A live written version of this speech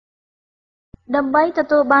ដើម្បីទ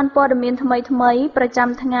ទួលបានព័ត៌មានថ្មីៗប្រចាំ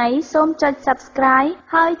ថ្ងៃសូមចុច Subscribe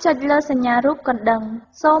ហើយចុចលើសញ្ញារូបកណ្ដឹង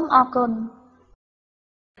សូមអរគុណ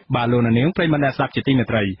បាទលោកនាងប្រិយមិត្តអ្នកស្ដាប់ជាទីមេ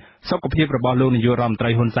ត្រីសុខភាពរបស់លោកនាយករដ្ឋមន្ត្រី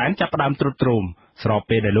ហ៊ុនសែនចាប់ផ្ដើមទ្រុឌទ្រោមស្រប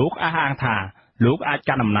ពេលដែលលោកអះអាងថាលោកអាច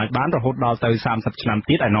កាន់អំណាចបានរហូតដល់ទៅ30ឆ្នាំ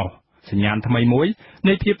ទៀតឯណោះសញ្ញាណថ្មីមួយ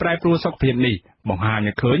នៃភាពប្រែប្រួលសុខភាពនេះបង្ហាញ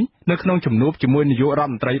ឲ្យឃើញនៅក្នុងជំនួបជាមួយនាយករដ្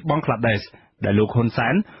ឋមន្ត្រីបង់ក្លាដេសដែលលោកហ៊ុនសែ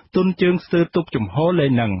នទុនជើងស្ទើរទប់ជំហរលេ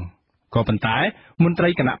ងនឹងក៏ប៉ុន្តែមន្ត្រី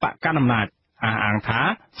គណៈបកកណ្ដាលអំណាចអះអាងថា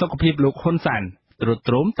សុខភាពលោកហ៊ុនសែនទ្រុឌ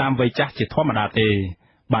ទ្រោមតាមវ័យចាស់ជាធម្មតាទេ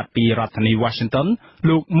បាទពីរដ្ឋធានី Washington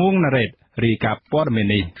លោកមួងណារ៉េតរាយការណ៍ព័ត៌មាន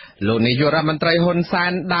នេះលោកនាយករដ្ឋមន្ត្រីហ៊ុនសែ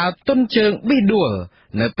នដើរទុនជើងប៊ីដួល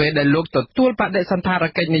នៅពេលដែលលោកទទួលបដិសណ្ឋារ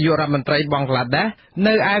កិច្ចនាយករដ្ឋមន្ត្រីបង់ក្លាដេស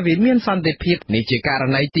នៅឯវិមានសន្តិភាពនេះជាករ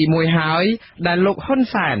ណីទី1ហើយដែលលោកហ៊ុន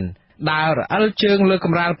សែនដើររអិលជើងលើក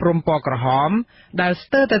ម្រាលព្រំពណ៌ក្រហមដែលស្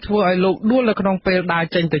ទើរតែធ្វើឲ្យលោកដួលនៅក្នុងពេលដើរ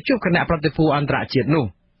ចេញទៅជួបគណៈប្រតិភូអន្តរជាតិនោះ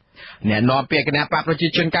អ្នកនាំពាក្យគណៈបកប្រជា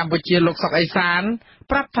ជនកម្ពុជាលោកសុកអេសាន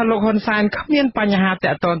ប្រាប់ថាលោកហ៊ុនសែនគ្មានបញ្ហា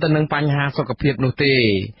ទាក់ទងទៅនឹងបញ្ហាសុខភាពនោះទេ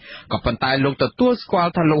ក៏ប៉ុន្តែលោកទទួលស្គា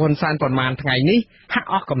ល់ថាលោកហ៊ុនសែនប្រមាណថ្ងៃនេះហាក់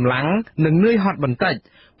អស់កម្លាំងនិងនឿយហត់បន្តិច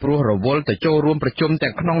ព្រោះរវល់ទៅចូលរួមប្រជុំ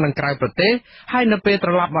ទាំងក្នុងនិងក្រៅប្រទេសហើយនៅពេលត្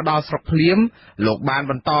រឡប់មកដល់ស្រុកភ្លាមលោកបាន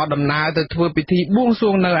បន្តដំណើរទៅធ្វើពិធីបួងសួ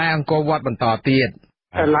ងនៅឯអង្គរវត្តបន្តទៀត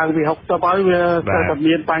ឡើងពី60ហើយវាតែ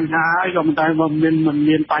មានបញ្ហាហើយក៏មិនតែមិន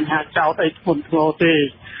មានបញ្ហាចោតអីធ្ងន់ធ្ងរទេ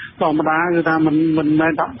ធម្មតាគឺថាមិនមែ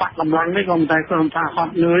នថាបាក់កម្លាំងទេក៏មិនតែគ្រាន់ថាហ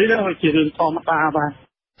ត់នឿយទេជារឿងធម្មតាបាទ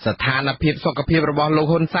ស្ថានភាពសុខភាពរបស់លោក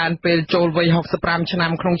ហ៊ុនសែនពេលចូលវ័យ65ឆ្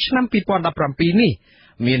នាំក្នុងឆ្នាំ2017នេះ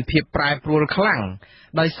មានភាពប្រែប្រួលខ្លាំង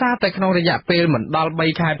ដោយសារតែក្នុងរយៈពេលមិនដល់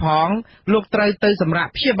3ខែផងលោកត្រូវទៅសម្រាក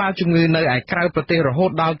ព្យាបាលជំងឺនៅឯក្រៅប្រទេសរហូត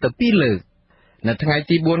ដល់ទៅ2លើកនៅថ្ងៃ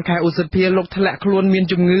ទី4ខែឧសភាលោកធ្លាក់ខ្លួនមាន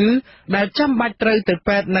ជំងឺដែលចាំបាច់ត្រូវទៅ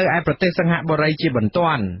ពេទ្យនៅឯប្រទេសសិង្ហបុរីជាបន្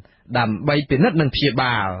ទាន់ដើម្បីពិនិត្យនិងព្យា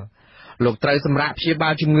បាលលោកត្រូវសម្រាកព្យាបា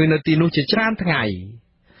លជំងឺនៅទីនោះជាច្រើនថ្ងៃ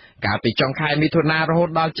កាលពីចុងខែមិថុនារហូត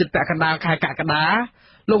ដល់ជិតពាក់កណ្ដាលខែកក្កដា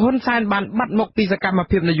លោកហ៊ុនសែនបានបាត់មុខពីសកម្ម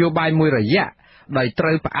ភាពនយោបាយមួយរយៈដោយត្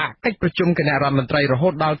រូវផ្អាកកិច្ចប្រជុំគណៈរដ្ឋមន្ត្រីរហូ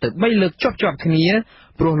តដល់ទៅ3លើកជាប់គ្នា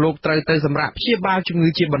ព្រោះលោកត្រូវទៅសម្រាកព្យាបាលជំងឺ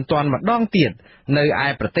ជាបន្ទាន់ម្ដងទៀតនៅឯ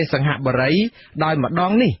ប្រទេសសិង្ហបុរីដោយម្ដ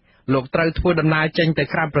ងនេះលោកត្រូវធ្វើដំណើរចេញទៅ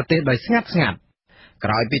ក្រៅប្រទេសដោយស្ងាត់ក្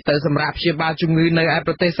រោយពីទៅសម្រាកព្យាបាលជំងឺនៅឯ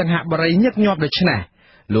ប្រទេសសិង្ហបុរីញឹកញាប់ដូច្នេះ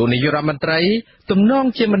លោកនាយករដ្ឋមន្ត្រីទំនង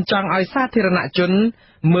ជាមិនចង់ឲ្យសាធារណជន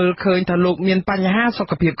មើលឃើញថាលោកមានបញ្ហាសុ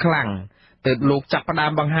ខភាពខ្លាំងទើបលោកចាប់ផ្ដើ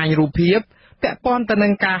មបង្ហាញរូបភាពពាក់ព័ន្ធទៅនឹ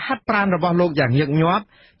ងការហាត់ប្រាណរបស់លោកយ៉ាងញឹកញាប់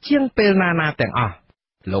ជាងពេលណាទាំងអស់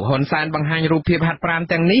លោកហ៊ុនសែនបង្ហាញរូបភាពហាត់ប្រាណ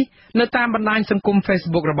ទាំងនេះនៅតាមបណ្ដាញសង្គម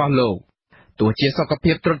Facebook របស់លោកទោះជាសុខ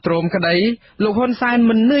ភាពទ្រុឌទ្រោមក្តីលោកហ៊ុនសែន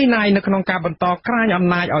មិននឿយណាយនៅក្នុងការបន្តក្រាញអំ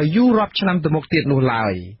ណាចឲ្យយូររាប់ឆ្នាំទៅមុខទៀតនោះឡើ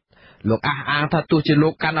យលោកអះអាងថាទោះជាលោ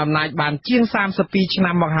កកាន់អំណាចបានជាង32ឆ្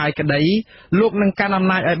នាំមកហើយក្តីលោកនឹងកាន់អំ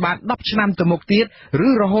ណាចឲ្យបាន10ឆ្នាំទៅមុខទៀតឬ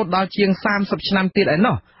រហូតដល់ជាង30ឆ្នាំទៀតឯ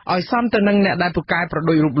ណោះឲ្យសមទៅនឹងអ្នកដែលពូកែប្រ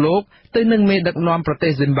ដូចរូបលោកទៅនឹងមេដឹកនាំប្រទេ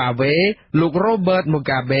សស៊ីមបាវេលោក Robert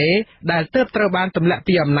Mugabe ដែលទើបត្រូវបានទម្លាក់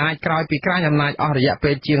ពីអំណាចក្រោយពីក្រាញអំណាចអស់រយៈ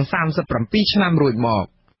ពេលជាង37ឆ្នាំរួចមក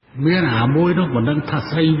មានអាមួយនោះមិនដឹងថា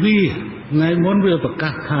ស្អីវាថ្ងៃមុនវាប្រកា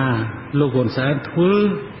សថាលោកហ៊ុនសែនធ្វើ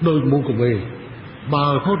ដោយមូកាបេបើ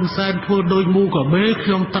ហ៊ុនសែនធ្វើដោយមូកាបេខ្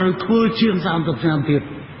ញុំត្រូវធ្វើជាង30ឆ្នាំទៀត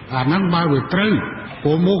អាហ្នឹងបើវាត្រូវព្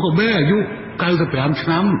រោះមូកាបេអាយុ95ឆ្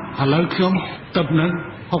នាំឥឡូវខ្ញុំទឹកនឹង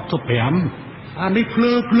65អានេះភ្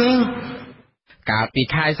លើកាលពី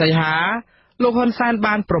ខែសីហាលោកហ៊ុនសែន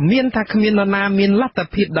បានប្រមានថាគ្មាននរណាមានលទ្ធ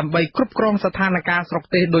ភាពដើម្បីគ្រប់គ្រងស្ថានភាពស្រុក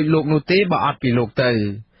ទេសដោយលោកនោះទេបើអត់ពីលោកទៅ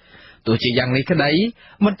ទោះជាយ៉ាងនេះក្តី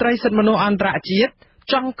មន្ត្រីសិទ្ធិមនុស្សអន្តរជាតិ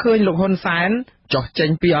ចង់ឃើញលោកហ៊ុនសែនចុះចេញ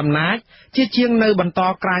ពីអំណាចជាជាងនៅបន្ត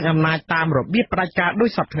ក្រាញអំណាចតាមរបៀបផ្ដាច់ការដោយ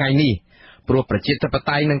សពថ្ងៃនេះព្រោះប្រជាធិប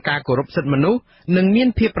តេយ្យនិងការគោរពសិទ្ធិមនុស្សនឹងមាន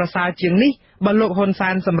ភាពប្រសើរជាងនេះបើលោកហ៊ុនសែ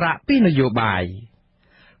នសម្រាកពីនយោបាយ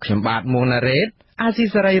ខ្ញុំបាទមួងណារ៉េតអាស៊ី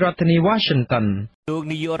សេរីរដ្ឋធានី Washington លោក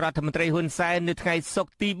នាយករដ្ឋមន្ត្រីហ៊ុនសែននៅថ្ងៃសុ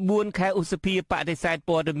ក្រទី4ខែឧសភាបដិសេធ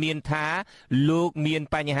ព័ត៌មានថាលោកមាន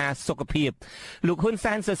បញ្ហាសុខភាពលោកហ៊ុន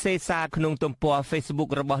សែនសរសេរសារក្នុងទំព័រ Facebook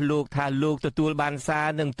របស់លោកថាលោកទទួលបានសារ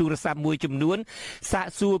និងទូរស័ព្ទមួយចំនួនសាក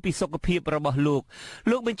សួរពីសុខភាពរបស់លោ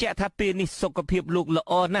កបញ្ជាក់ថាពេលនេះសុខភាពលោកល្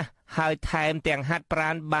អណាស់ហើយថែមទាំងហាត់ប្រា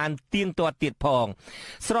ណបានទៀងទាត់ទៀតផង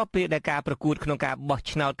ស្របពេលដែលការប្រកួតក្នុងការបោះ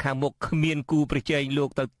ឆ្នោតខាងមុខគ្មានគូប្រជែងលោក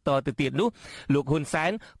ទៅទៀតនោះលោក លោកហ៊ុនសែ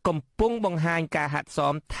នកំពុងបង្ហាញការហាត់ស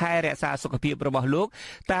មថែរក្សាសុខភាពរបស់លោក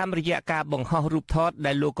តាមរយៈការបង្ហោះរូបថត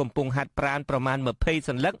ដែលលោកកំពុងហាត់ប្រាណប្រមាណ20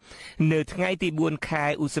សន្លឹកនៅថ្ងៃទី4ខែ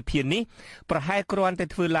ឧសភានេះប្រហែលគ្រាន់តែ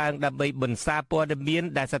ធ្វើឡើងដើម្បីបន្សាព័ត៌មាន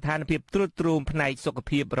ដែលស្ថានភាពទ្រុឌទ្រោមផ្នែកសុខ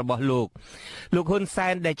ភាពរបស់លោកហ៊ុនសែ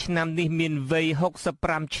នដែលឆ្នាំនេះមានវ័យ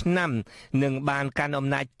65ឆ្នាំនឹងបានកាន់អំ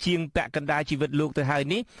ណាចជាងពាក់កណ្ដាលជីវិតលោកទៅហើយ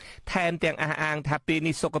នេះថែមទាំងអះអាងថាពេល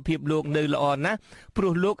នេះសុខភាពលោកនៅល្អណាស់ព្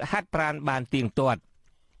រោះលោកហាត់ប្រាណបានទៀងទាត់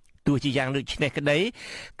ទោះជាយ៉ាងដូចនេះក្តី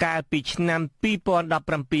កាលពីឆ្នាំ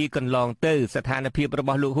2017កន្លងទៅស្ថានភាពរប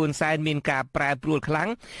ស់លោកហ៊ុនសែនមានការប្រែប្រួលខ្លាំង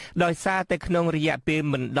ដោយសារតែក្នុងរយៈពេល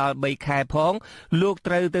មិនដល់3ខែផងលោក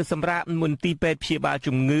ត្រូវទៅសម្រាកមន្ទីរពេទ្យព្យាបាល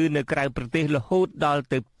ជំងឺនៅក្រៅប្រទេសរហូតដល់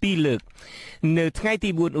ទៅ2លើកនៅថ្ងៃទី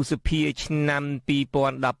4ឧសភាឆ្នាំ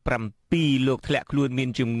2017លោកធ្លាក់ខ្លួនមាន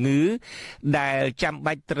ជំងឺដែលចាំ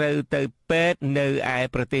បាច់ត្រូវទៅពេទ្យនៅឯ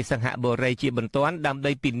ប្រទេសសិង្ហបុរីជាបន្ទាន់ដើម្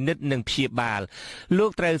បីពិនិត្យនិងព្យាបាលលោ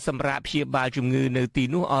កត្រូវសម្រាកព្យាបាលជំងឺនៅទី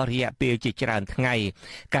នោះអស់រយៈពេលជាច្រើនថ្ងៃ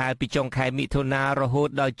កាលពីចុងខែមិថុនារហូត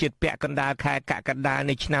ដល់ជិតពាក់កណ្ដាលខែកក្កដា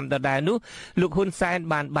នៃឆ្នាំដដែលនោះលោកហ៊ុនសែន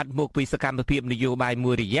បានបាត់មុខពីសកម្មភាពនយោបាយ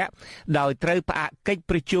មួយរយៈដោយត្រូវផ្អាកកិច្ច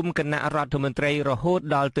ប្រជុំគណៈរដ្ឋមន្ត្រីរហូត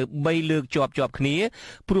ដល់ទៅ3លើកជាប់គ្នា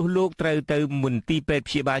ព្រោះលោកត្រូវទៅមន្ទីរពេទ្យ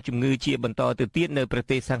ព្យាបាលជំងឺជាបន្តទៅទៀតនៅប្រ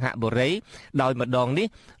ទេសសិង្ហបុរីដោយម្ដងនេះ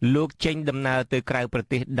លោកចេញដំណើរទៅក្រៅប្រ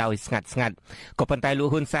ទេសដោយស្ងាត់ក៏ប៉ុន្តែលោក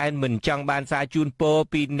ហ៊ុនសែនមិនចង់បានសារជូនពរ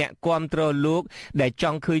ពីអ្នកគាំទ្រលោកដែលច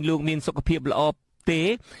ង់ឃើញលោកមានសុខភាពល្អទេ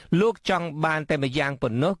លោកចង់បានតែម្យ៉ាងប៉ុ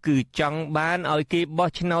ណ្ណោះគឺចង់បានឲ្យគេបោះ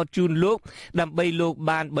ឆ្នោតជូនលោកដើម្បីលោក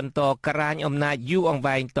បានបន្តក្រាញអំណាចយូរអង្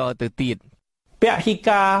វែងតទៅទៀតពហិ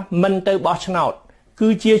ការមិនទៅបោះឆ្នោតគឺ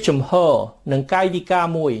ជាជំហរនិងកាយវិការ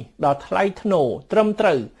មួយដ៏ថ្លៃថ្នូរត្រឹមត្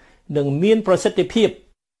រូវនិងមានប្រសិទ្ធភាព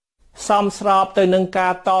សមស្របទៅនឹងកា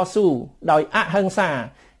រតស៊ូដោយអហិង្សា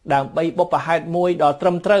ដើម្បីបុព្វហេតុមួយដ៏ត្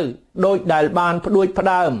រឹមត្រូវដោយដែលបានផ្ដួចផ្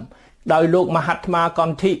ដើមដោយលោកមហាត្មាក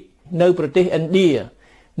ន្តិនៅប្រទេសឥណ្ឌា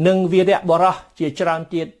និងវីរៈបុរសជាច្រើន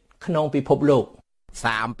ទៀតក្នុងពិភពលោក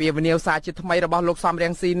សារអំពាវនាវសារជាថ្មីរបស់លោកសំរ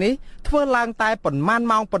ងស៊ីនេះធ្វើឡើងតែប៉ុន្មាន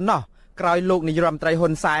ម៉ោងប៉ុណ្ណោះក្រោយលោកនាយរដ្ឋមន្ត្រីហ៊ុ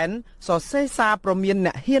នសែនសរសេរសារព្រមាន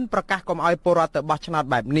អ្នកហ៊ានប្រកាសកុំឲ្យពលរដ្ឋទៅបោះឆ្នោត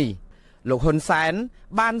បែបនេះលោកហ៊ុនសែន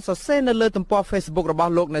បានសរសេរនៅលើទំព័រ Facebook រប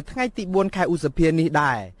ស់លោកនៅថ្ងៃទី4ខែឧសភានេះ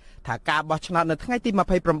ដែរថាការបោះឆ្នោតនៅថ្ងៃទី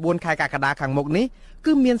29ខែកក្កដាខាងមុខនេះ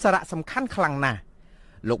គឺមានសារៈសំខាន់ខ្លាំងណាស់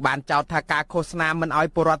លោកបានចោទថាការឃោសនាមិនឲ្យ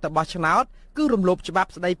ពលរដ្ឋទៅបោះឆ្នោតគឺរំលោភច្បាប់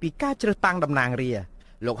ស្តីពីការជ្រើសតាំងតំណាងរាស្ត្រ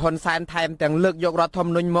លោកហ៊ុនសែនថែមទាំងលើកយករដ្ឋធម្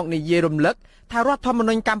មនុញ្ញមកនិយាយរំលឹកថារដ្ឋធម្ម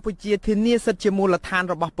នុញ្ញកម្ពុជាធានាសិទ្ធិជាមូលដ្ឋាន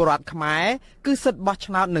របស់ពលរដ្ឋខ្មែរគឺសិទ្ធិបោះ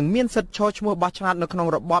ឆ្នោតនិងមានសិទ្ធិឈរឈ្មោះបោះឆ្នោតនៅក្នុង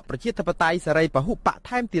របបប្រជាធិបតេយ្យសេរីពហុបក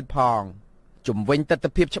ថែមទៀតផងជំវិញទស្សន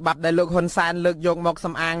វិជ្ជាច្បាប់ដែលលោកហ៊ុនសែនលើកយកមក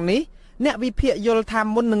សំអាងនេះអ្នកវិភាគយល់ថា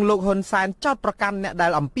មុននឹងលោកហ៊ុនសែនចោទប្រកាន់អ្នកដែ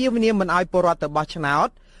លអំពាវនាវមិនឲ្យពលរដ្ឋទៅបោះឆ្នោត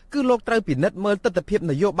គឺលោកត្រូវពិនិត្យមើលទស្សនវិជ្ជា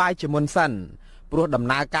នយោបាយជាមុនសិនព្រោះដំ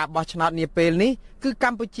ណើរការបោះឆ្នោតនាពេលនេះគឺក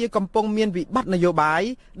ម្ពុជាកំពុងមានវិបត្តិនយោបាយ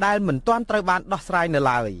ដែលមិនទាន់ត្រូវបានដោះស្រាយនៅ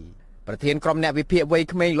ឡើយប្រធានក្រុមអ្នកវិភាគវ័យ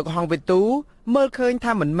ក្មេងលោកហងវិទូមើលឃើញ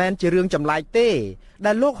ថាមិនមែនជារឿងចម្លែកទេ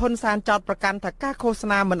ដែលលោកហ៊ុនសែនចោទប្រកាន់ថាការឃោស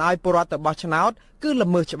នាមិនឲ្យពលរដ្ឋទៅបោះឆ្នោតគឺល្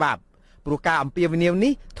មើសច្បាប់ព្រោះការអំពាវនាវ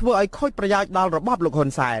នេះធ្វើឲ្យខូចប្រយោជន៍ដល់របបលោកហ៊ុន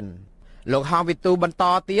សែនលោកហងវិទូបន្ត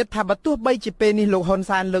ទៀតថាបើទោះបីជាពេលនេះលោកហ៊ុន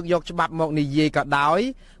សែនលើកយកច្បាប់មកនិយាយក៏ដោយ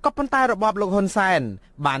ក៏ប៉ុន្តែរបបលោកហ៊ុនសែន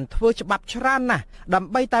បានធ្វើច្បាប់ច្រើនណាស់ដើម្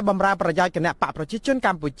បីតែបម្រើប្រយោជន៍គណៈបកប្រជាជនក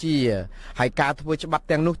ម្ពុជាហើយការធ្វើច្បាប់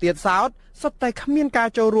ទាំងនោះទៀតសោតសុទ្ធតែគ្មានការ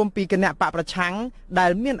ចូលរួមពីគណៈបកប្រឆាំងដែ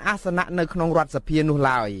លមានអាសនៈនៅក្នុងរដ្ឋសភានោះ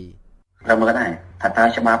ឡើយត្រូវមើលដែរថាតើ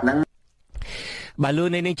ច្បាប់ហ្នឹងបាទលោក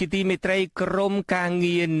នាងជាទីមេត្រីក្រុមការ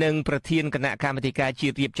ងារនិងប្រធានគណៈកម្មាធិការជា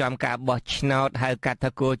តិរៀបចំការបោះឆ្នោតហៅកាត់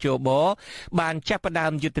ថាគោជបបានចាប់ផ្ដើ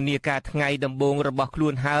មយុទ្ធនាការថ្ងៃដំបូងរបស់ខ្លួ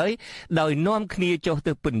នហើយដោយនាំគ្នាចុះ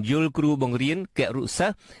ទៅពន្យល់គ្រូបង្រៀនគរុសិ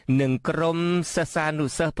ស្សនិងក្រុមសិស្សានុ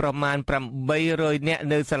សិស្សប្រមាណ800នាក់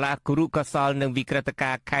នៅសាលាគរុកោសលនិងវិក្រិត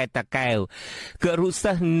ការខេត្តតាកែវគរុ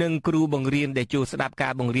សិស្សនិងគ្រូបង្រៀនដែលចូលស្ដាប់កា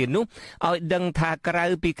របង្រៀននោះឲ្យដឹងថាក្រៅ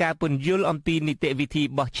ពីការពន្យល់អំពីនីតិវិធី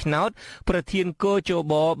បោះឆ្នោតប្រធានគោជ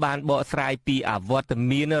បបានបកស្រាយពីអវត្ត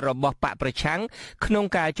មានរបស់បកប្រឆាំងក្នុង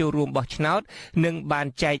ការចូលរួមបោះឆ្នោតនិងបាន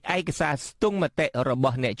ចែកឯកសារស្ទង់មតិរប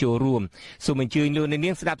ស់អ្នកចូលរួមសូមអញ្ជើញលោកនា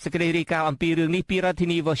ងស្ដាប់សេចក្តីរាយការណ៍អំពីរឿងនេះពីរដ្ឋធា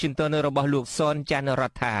នី Washington របស់លោកសនច័ន្ទរ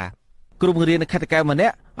ដ្ឋាគ្រូបង្រៀននៅខេត្តតាកែវម្នា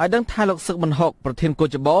ក់ឲ្យដឹងថាលោកសឹកមិនហុកប្រធានគោ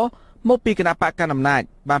ជបមកពីគណៈបកកណ្ដាលអំណាច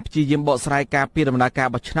បានព្យាយាមបកស្រាយការពីដំណើរការ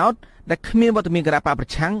បោះឆ្នោតដែលគ្មានវត្តមានគណៈបកប្រ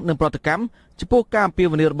ឆាំងនិងប្រតិកម្មចំពោះការអំពា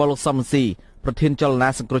វនាវរបស់លោកសំរងស៊ី ប្រធានចលនា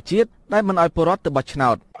សង្គ្រោះជាតិដែលមិនឲ្យពលរដ្ឋទៅបោះឆ្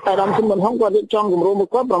នោតអាដាមស៊ីនមិនហងគាត់រៀបចំគម្រោងមក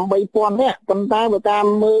គាត់ 8,000 នាក់ប៉ុន្តែបើតាម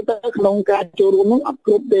មើលទៅក្នុងការចូលរួមនោះអត់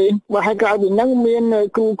គ្រប់ទេបើឲ្យក្រៅពីហ្នឹងមាន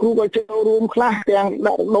គ្រូក៏ចូលរួមខ្លះទាំង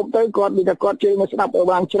ដាក់រដូវទៅគាត់និយាយថាគាត់ជឿមកស្ដាប់ឲ្យ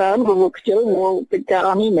បានច្រើនព្រោះខ្ជិលមកកិច្ចការអ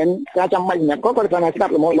ស់នេះមិនការចាំបាច់សម្រាប់គាត់គាត់ស្ដា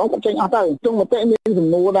ប់ល្មមគាត់ចេញអស់ទៅចុងមតិមានសំ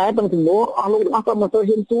ណួរដែរប៉ុន្តែសំណួរអស់លោកទាំងអស់គាត់មកទៅ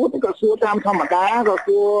ហ៊ានសួរក៏សួរតាមធម្មតាក៏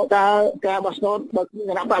សួរតើការបោះឆ្នោតបើគ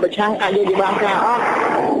ណៈបព្វប្រឆាំងអាចយកបានការអត់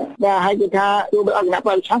ដែលឲ្យគេថាទោះបីអគណៈបព្វ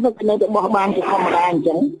ប្រឆាំងក៏នៅតែបោះបានជាធម្មតាអញ្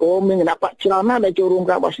ចឹងព្រោះមានគណៈបព្វច្រើនណាស់ដែលចូលរួម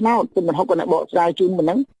ការបោះឆ្នោតគឺមិនហុកគណៈបកស្រាយជូនប៉ុណ្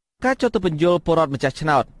ណឹងការចុះទៅបញ្យល់ពលរដ្ឋម្ចាស់ឆ្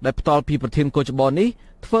នោតដែលផ្ទាល់ពីប្រធានកោចបនេះ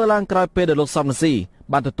ធ្វើឡើងក្រោយពេលដែលលោកសំរងស៊ី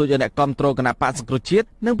បានទទូចឲ្យអ្នកគាំទ្រគណៈបកសង្គ្រោះជាតិ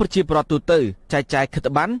និងប្រជាពលរដ្ឋទូទៅចែកចាយខិត្ត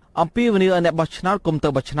ប័ណ្ណអំពីវិនិយោគឲ្យអ្នកបោះឆ្នោតគុំទៅ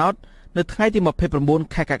បោះឆ្នោតនៅថ្ងៃទី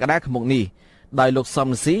29 ខែកក្កដាខាងមុខនេះដោយលោកសំរ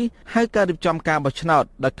ងស៊ីហៅការរៀបចំការបោះឆ្នោត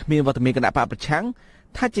ដោយគ្មានវត្តមានគណៈបកប្រឆាំង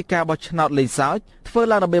ថាជាការបោះឆ្នោតលេងសើចធ្វើ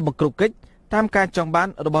ឡើងដើម្បីបង្ក្រប់កិច្ចតាមការចង់បាន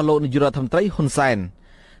របស់លោកនាយករដ្ឋមន្ត្រីហ៊ុនសែន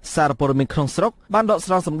សារព័ត៌មានក្នុងស្រុកបានដក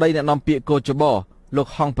ស្រង់សម្ដីអ្នកនាំពាក្យកោចបលោក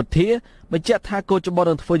ហងពធាបញ្ជាក់ថាកោចប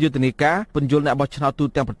នឹងធ្វើយុទ្ធនាការពន្យល់អ្នកបោះឆ្នោតទូ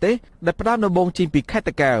ទាំងប្រទេសដែលផ្ដើមដំបូងចេញពីខេត្ត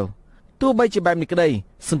តាកែវទោះបីជាបែបនេះក្តី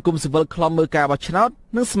សង្គមស៊ីវិលខ្លំមើលការបោះឆ្នោត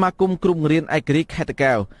និងសមាគមគ្រូបង្រៀនឯករាជ្យខេត្តតា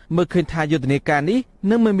កែវមើលឃើញថាយុទ្ធនាការនេះ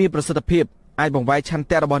នឹងមិនមានប្រសិទ្ធភាពអាចបង្វែរឆន្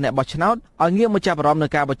ទៈរបស់អ្នកបោះឆ្នោតឲ្យងាកមកចាប់អារម្មណ៍នឹ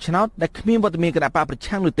ងការបោះឆ្នោតដែលគ្មានវត្តមានគណៈបកប្រ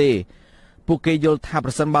ឆាំងនោះទេពួកគេយល់ថាប្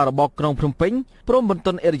រសិនបើរបបក្រុងភ្នំពេញព្រមបន្ទ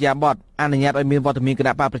ន់អេរយាប័តអនុញ្ញាតឲ្យមានវត្តមានគ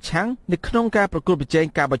ណៈបកប្រឆាំងនៅក្នុងការប្រគល់ប្រជែង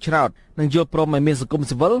ការបោះឆ្នោតនិងយល់ព្រមឲ្យមានសង្គម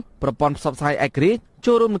ស៊ីវិលប្រព័ន្ធផ្សព្វផ្សាយឯករាជ្យ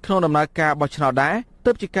ចូលរួមនៅក្នុងដំណើរការបោះឆ្នោតដែរ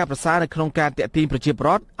ទើបជាការប្រសើរនៅក្នុងការទាក់ទាញប្រជាពលរ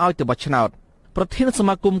ដ្ឋឲ្យទៅបោះឆ្នោតប្រធានស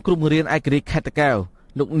មាគមគ្រូបង្រៀនឯករាជ្យខេត្តតាកែវ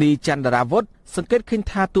លោកនីច័ន្ទរាវុធសង្កេតឃើញ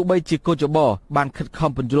ថាទោះបីជាកោចបបានខិតខំ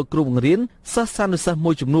ពន្យល់គ្រូបង្រៀនសិស្សសានុសិស្ស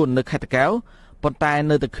មួយចំនួននៅខេត្តតាកែវប៉ុន្តែ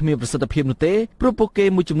នៅតែគ្មានប្រសិទ្ធភាពនោះទេព្រោះពួកគេ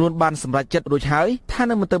មួយចំនួនបានសម្រេចចិត្តរួចហើយថា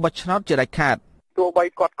នឹងមិនទៅបោះឆ្នោតជាដាច់ខាតទោះបី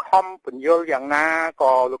គាត់ខំពន្យល់យ៉ាងណា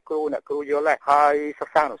ក៏លោកគ្រូអ្នកគ្រូយល់ដែរហើយសិ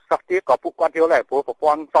ស្សនុសិស្សទៀតក៏ពួកគាត់យល់ដែរព្រោះប្រ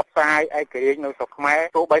ព័ន្ធផ្សព្វផ្សាយឯករាជ្យនៅស្រុកខ្មែរ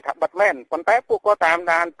ទោះបីថាបិទមែនប៉ុន្តែពួកគាត់តាម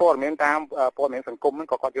ដានព័ត៌មានតាមព័ត៌មានសង្គមហ្នឹង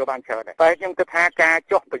ក៏គាត់យល់បានច្រើនដែរតែខ្ញុំគិតថាការ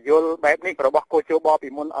ចុះបញ្យល់បែបនេះរបស់កោជបពី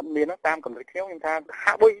មុនអត់មានតាមកម្រិតខ្ញុំថា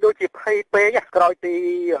ហាក់ដូចជាភ័យពេកក្រោយពី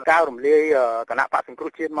ការរំលាយគណៈបកសង្គ្រោះ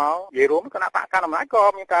ជាតិមកនិយាយរួមគណៈបកកណ្ដាលអំណាចក៏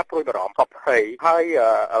មានការព្រួយបារម្ភក៏ភ័យហើយ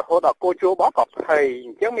រហូតដល់កោជបក៏ភ័យអ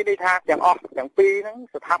ញ្ចឹងមានន័យថាទាំងអស់ទាំងពីរហ្នឹង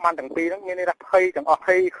ស្ថាប័នទាំងពីរហ្នឹងមានន័យថាភ័យទាំងអស់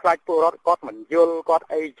ភ័យខ្លាចពលរដ្ឋគាត់មិនយល់គាត់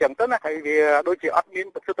អីចឹងទៅណាហើយវាដូចជាអត់មាន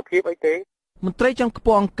ប្រសិទ្ធភាពអីទេមន្ត្រីជាន់ខ្ព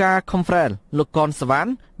ស់អង្គការ Conference លោកកនសវណ្ណ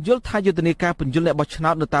យល់ថាយុទ្ធនាការពន្យល់អ្នកបោះឆ្នោ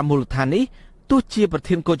តនៅតាមមូលដ្ឋាននេះទោះជាប្រ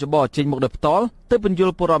ធានកោចបចេញមកដោយផ្ទាល់ទៅពន្យ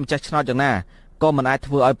ល់ពលរដ្ឋម្ចាស់ឆ្នោតយ៉ាងណាក៏មិនអាច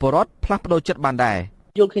ធ្វើឲ្យពលរដ្ឋផ្លាស់ប្ដូរចិត្តបានដែរ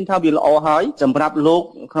យល់ឃើញថាវាល្អហើយសម្រាប់លោក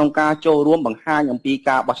ក្នុងការចូលរួមបង្ហាញអំពី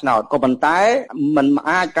ការបោះឆ្នោតក៏ប៉ុន្តែมัน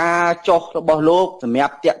អាចការចុះរបស់លោកសម្រា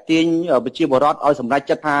ប់តាក់ទាញប្រជាពលរដ្ឋឲ្យសម្រេច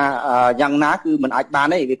ចិត្តថាយ៉ាងណាគឺมันអាចបាន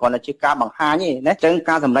ទេវាគ្រាន់តែជាការបង្ហាញទេណាអញ្ចឹង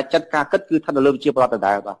ការសម្រេចចិត្តការគិតគឺស្ថិតនៅលើប្រជាពលរដ្ឋដ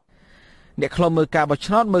ដែលបាទអ្នកខ្លំមើលការបោះ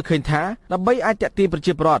ឆ្នោតមើលឃើញថាដើម្បីអាចតាក់ទាញប្រ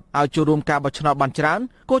ជាពលរដ្ឋឲ្យចូលរួមការបោះឆ្នោតបានច្រើន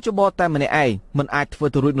កោចបតែម្នាក់ឯងមិនអាចធ្វើ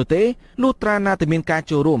ទៅរួចនោះទេលុះត្រាណាតែមានការ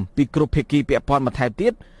ចូលរួមពីគ្រប់ភាគីពាក់ព័ន្ធបន្ថែមទៀ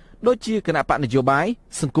តដូចជាគណៈបកនយោបាយ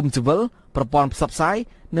សង្គមស៊ីវិលប្រព័ន្ធផ្សព្វផ្សាយ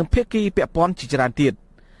និងភាគីពាក់ព័ន្ធជាច្រើនទៀត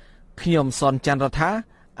ខ្ញុំសនច័ន្ទរដ្ឋា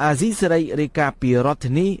អាស៊ីសេរីរាយការណ៍ពីរដ្ឋ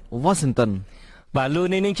ធានី Washington បាទលោក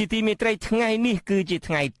នាងជាទីមេត្រីថ្ងៃនេះគឺជា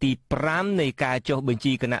ថ្ងៃទី5នៃការចុះបញ្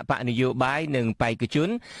ជីគណៈបកនយោបាយនិងបេក្ខជន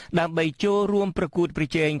ដើម្បីចូលរួមប្រកួតប្រ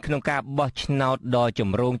ជែងក្នុងការបោះឆ្នោតដ៏ច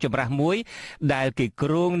ម្រូងចម្រាសមួយដែលគេគ្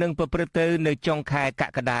រោងនឹងប្រព្រឹត្តទៅនៅចុងខែក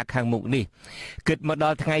ក្កដាខាងមុខនេះគិតមកដ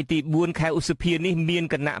ល់ថ្ងៃទី4ខែឧសភានេះមាន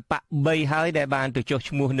គណៈបក3ហើយដែលបានទៅចុះ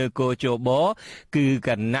ឈ្មោះនៅកោជបគឺគ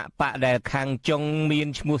ណៈបកដែលខាងចុងមាន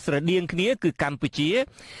ឈ្មោះស្រដៀងគ្នាគឺកម្ពុជា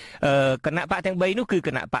គណៈបកទាំង3នោះគឺគ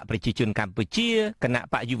ណៈបកប្រជាជនកម្ពុជាគណៈ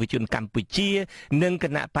បកយុវជនកម្ពុជានិងគ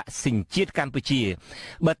ណៈបកសញ្ជាតិកម្ពុជា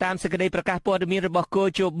បើតាមសេចក្តីប្រកាសព័ត៌មានរបស់កោ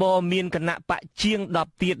ជបមានគណៈបកជាង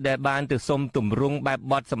10ទៀតដែលបានទៅសុំទម្រង់បែប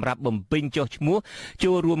បទសម្រាប់បំពេញចុះឈ្មោះ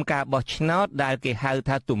ចូលរួមការបោះឆ្នោតដែលគេហៅ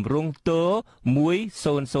ថាទម្រង់ត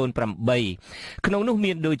1008ក្នុងនោះ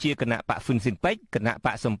មានដូចជាគណៈបកហ៊ុនស៊ិនពេជ្រគណៈប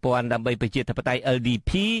កសម្ព័ន្ធដើម្បីប្រជាធិបតេយ្យ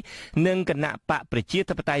LDP និងគណៈបកប្រជា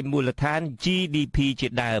ធិបតេយ្យមូលដ្ឋាន GDP ជា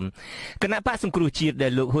ដើមគណៈបកសង្គ្រោះជាតិដែ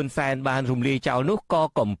លលោកហ៊ុនសែនបានរំលាយច ចោលនោះក៏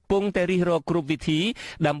កំពុងតែរិះរកគ្រប់វិធី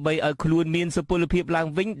ដើម្បីឲ្យខ្លួនមានសុពលភាពឡើង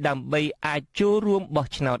វិញដើម្បីអាចចូលរួមបោះ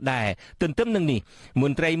ឆ្នោតដែរទន្ទឹមនឹងនេះម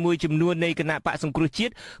ន្ត្រីមួយចំនួននៃគណៈបកសង្គ្រោះជា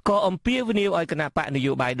តិក៏អំពាវនាវឲ្យគណៈបកន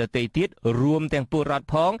យោបាយដទៃទៀតរួមទាំងពលរដ្ឋ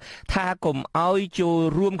ផងថាកុំឲ្យចូល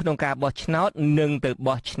រួមក្នុងការបោះឆ្នោតនិងទៅ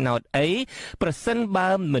បោះឆ្នោតអីប្រសិនបើ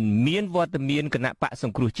មិនមានវត្តមានគណៈបកស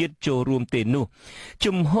ង្គ្រោះជាតិចូលរួមទេនោះ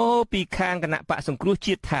ជំហរពីខាងគណៈបកសង្គ្រោះ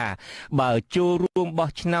ជាតិថាបើចូលរួមបោះ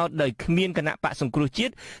ឆ្នោតដោយគ្មានគណៈបកសង្គ្រោះជា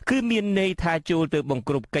តិគឺមានន័យថាចូលទៅបង្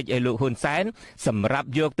ក្រប់កិច្ចឲ្យលោកហ៊ុនសែនសម្រាប់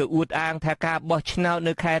យកទៅអួតអាងថាការបោះឆ្នោត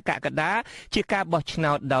នៅខែកក្កដាជាការបោះឆ្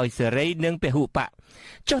នោតដោយសេរីនិងពហុបក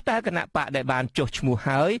ចុះតើគណៈបកដែលបានចុះឈ្មោះ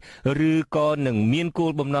ហើយឬក៏នឹងមានគោ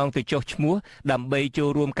លបំណងទៅចុះឈ្មោះដើម្បីចូល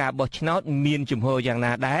រួមការបោះឆ្នោតមានជំហរយ៉ាង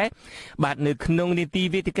ណាដែរបាទនៅក្នុងនីតិ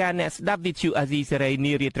វេទិកាអ្នកស្ដាប់វិទ្យុអាស៊ីសេរី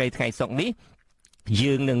នារាត្រីថ្ងៃសុក្រនេះ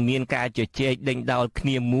យើងនឹងមានការជជែកដេញដោលគ្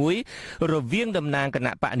នាមួយរវាងតំណាងគ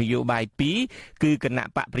ណៈបកនយោបាយ2គឺគណៈ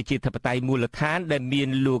បកប្រជាធិបតេយ្យមូលដ្ឋានដែលមាន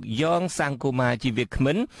លោកយ៉ងសង្គមាជីវៈក្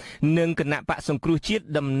មិននិងគណៈបកសង្គ្រោះជាតិ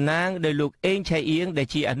តំណាងដោយលោកអេងឆៃអៀងដែល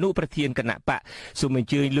ជាអនុប្រធានគណៈបកសូមអញ្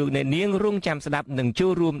ជើញលោកអ្នកនាងរងចាំស្ដាប់និងចូ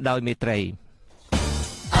លរួមដោយមេត្រី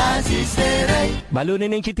បាទលោក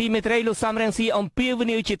នាងជាទីមេត្រីលោកសំរងស៊ីអំពាវ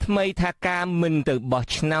នាវជាថ្មីថាការមិនទៅបោះ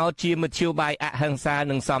ឆ្នោតជាមធ្យោបាយអហិង្សា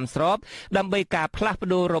និងសមស្របដើម្បីការផ្លាស់ប្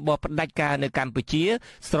ដូររបបផ្ដាច់ការនៅកម្ពុជា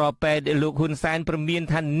ស្របពេលដែលលោកហ៊ុនសែនព្រមាន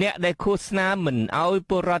ថាអ្នកដែលឃោសនាមិនឲ្យ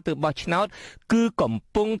ពលរដ្ឋទៅបោះឆ្នោតគឺកំ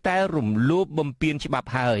ពុងតែរំលោភបំពានច្បាប់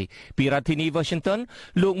ហើយពីរដ្ឋធានី Washington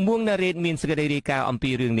លោកមួងណារ៉េតមានសេចក្តីរាយការណ៍អំ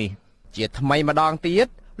ពីរឿងនេះជាថ្មីម្ដងទៀត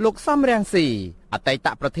លោកសំរងស៊ីអតីត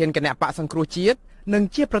ប្រធានគណៈបកសង្គ្រោះជាតិនិង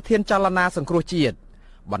ជាប្រធានចលនាសង្គ្រោះជាតិ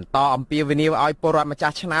បន្តអំពាវនាវឲ្យពលរដ្ឋម្ចា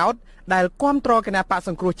ស់ឆ្នោតដែលគាំទ្រគណៈបកស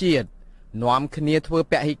ង្គ្រោះជាតិនាំគ្នាធ្វើ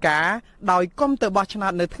ពហិការដោយគុំទៅបោះឆ្នោ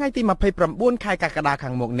តនៅថ្ងៃទី29ខែកក្កដាខា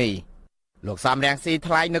ងមុខនេះលោកសំរងស៊ី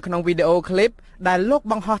ថ្លែងនៅក្នុងវីដេអូឃ្លីបដែលលោក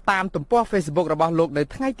បង្ហោះតាមទំព័រ Facebook របស់លោកនៅ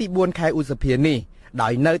ថ្ងៃទី4ខែឧសភានេះដោ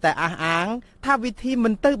យនៅតែអះអាងថាវិធីមិ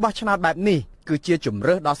នទៅបោះឆ្នោតបែបនេះគឺជាជំ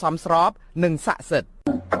រើសដ៏សមស្របនិងស័ក្តិសិទ្ធិ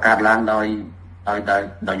បង្កើតឡើងដោយ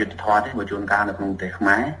យុទ្ធធម៌ទេបើជួនកាលនៅក្នុងប្រទេសខ្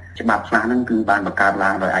មែរច្បាប់ខ្លះហ្នឹងគឺបានបង្កើតឡើ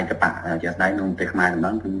ងដោយឯកបកជាស្ដែងក្នុងប្រទេសខ្មែរហ្នឹ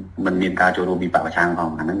ងគឺមិនមានការចូលរួមពីបកប្រឆាំងផង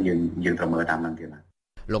អាហ្នឹងយើងត្រូវមើលតាមហ្នឹងទៀត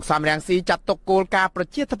លោកសំរងស៊ីចាត់ទុកគោលការណ៍ប្រ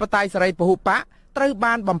ជាធិបតេយ្យសេរីពហុបកត្រូវ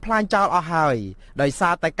បានបំផ្លាញចោលអស់ហើយដោយសា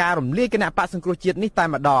រតែការរំលាយគណៈបកសង្គ្រោះជាតិនេះតែ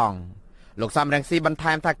ម្ដងលោកសំរងស៊ីបន្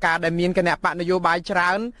ថែមថាការដែលមានគណៈបកនយោបាយច្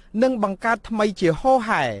រើននិងបង្កើតថ្មីជាហូរ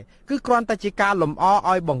ហែគឺគ្រាន់តែជាការលំអ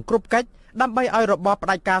ឲ្យបង្ក្រប់កិច្ចដើម្បីឲ្យរបបផ្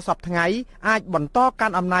ដាច់ការសពថ្ងៃអាចបន្តកា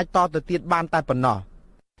ន់អំណាចតទៅទៀតបានតែប៉ុណ្ណោះ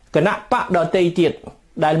គណៈបកដទៃទៀត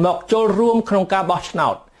ដែលមកចូលរួមក្នុងការបោះឆ្នោ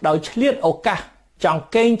តដោយឆ្លៀតឱកាសចង់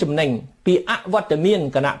កេងចំណេញពីអវត្តមាន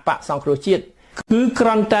គណៈបកសង្គ្រោះជាតិគឺគ្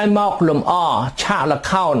រាន់តែមកលំអឆាកល្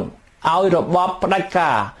ខោនឲ្យរបបផ្ដាច់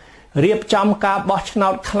ការរៀបចំការបោះឆ្នោ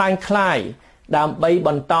តคล้ายៗដើម្បីប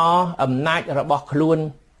ន្តអំណាចរបស់ខ្លួន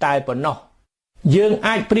តែប៉ុណ្ណោះយើង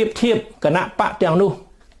អាចប្រៀបធៀបគណៈបកទាំងនោះ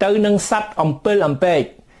ទៅនឹងសត្វអំពិលអំពែក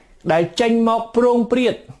ដែលចេញមកប្រងព្រា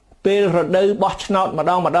តពេលរដូវបោះឆ្នោតម្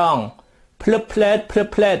ដងភ្លឹបផ្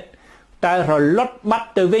លែតតែរលត់បាត់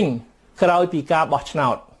ទៅវិញក្រោយពីការបោះឆ្នោ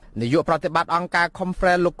តនាយកប្រតិបត្តិអង្គការ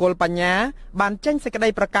Khmer លោកគុលបញ្ញាបានចេញសេចក្តី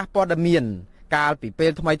ប្រកាសព័ត៌មានកាលពីពេ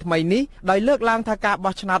លថ្មីនេះដោយលើកឡើងថាការ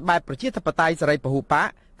បោះឆ្នោតបែបប្រជាធិបតេយ្យសេរីពហុបក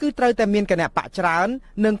គឺត្រូវតែមានគណៈបកច្រើន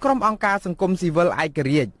និងក្រុមអង្គការសង្គមស៊ីវិលឯក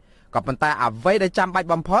រាជ្យក៏ប៉ុន្តែអ្វីដែលចាំបាច់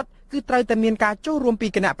បំផុតគឺត្រូវតែមានការចូលរួមពី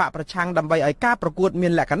គណៈបកប្រឆាំងដើម្បីឲ្យការប្រកួតមា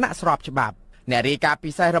នលក្ខណៈស្របច្បាប់អ្នករាយការណ៍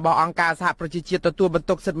ពិសេសរបស់អង្គការសហប្រជាជាតិទទួលបន្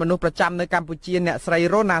ទុកសិទ្ធិមនុស្សប្រចាំនៅកម្ពុជាអ្នកស្រី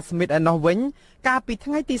រ៉ូណាស្មីតឯណោះវិញកាលពី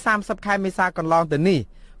ថ្ងៃទី30ខែមេសាកន្លងទៅនេះ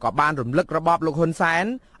ក៏បានរំលឹករបបលោកហ៊ុនសែន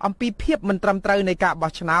អំពីភាពមិនត្រឹមត្រូវនៃការ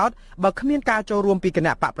បោះឆ្នោតបើគ្មានការចូលរួមពីគ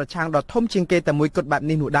ណៈបកប្រឆាំងដ៏ធំជាងគេតែមួយគត់បែប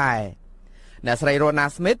នេះនោះដែរអ្នកស្រីរ៉ូណា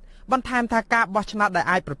ស្មីតបន្ថែមថាការបោះឆ្នោតដែល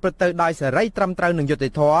អាចប្រព្រឹត្តទៅដោយសេរីត្រឹមត្រូវនឹងយុត្តិ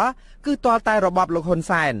ធម៌គឺទាល់តែរបបលោកហ៊ុន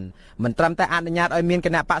សែនមិនត្រឹមតែអនុញ្ញាតឲ្យមានគ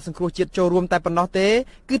ណៈបកសង្គ្រោះជាតិចូលរួមតែប៉ុណ្ណោះទេ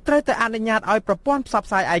គឺត្រូវតែអនុញ្ញាតឲ្យប្រព័ន្ធផ្សព្វ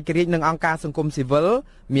ផ្សាយឯករាជ្យនិងអង្គការសង្គមស៊ីវិល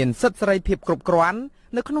មានសិទ្ធិសេរីភាពគ្រប់គ្រាន់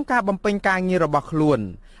នៅក្នុងការបំពេញការងាររបស់ខ្លួន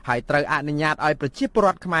ហើយត្រូវអនុញ្ញាតឲ្យប្រជាពលរ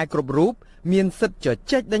ដ្ឋខ្មែរគ្រប់រូបមានសិទ្ធិជ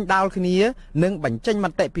ជែកដេញដោលគ្នានិងបញ្ចេញម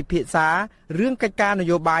តិពិភាក្សារឿងកិច្ចការន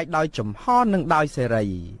យោបាយដោយចំហនិងដោយសេរី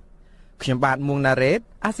ខ្ញុំបាទមួងណារ៉េត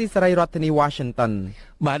អាស៊ីសេរីរដ្ឋធានី Washington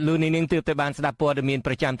បាទលោកនាងទើបតែបានស្ដាប់ព័ត៌មាន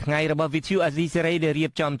ប្រចាំថ្ងៃរបស់វិទ្យុអាស៊ីសេរីដែលរៀ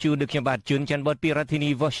បចំជូនដោយខ្ញុំបាទជុនច័ន្ទបុតពីរដ្ឋធានី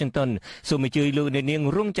Washington សូមអញ្ជើញលោកនាង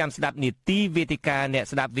រងចាំស្ដាប់នីតិវេទិកាអ្នក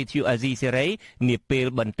ស្ដាប់វិទ្យុអាស៊ីសេរីនាពេល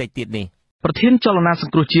បន្តិចទៀតនេះ ប្រធានចលនាស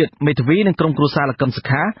ង្គ្រោះជាតិមេធាវីនិងក្រុមគ្រួសារលោកកឹមសុ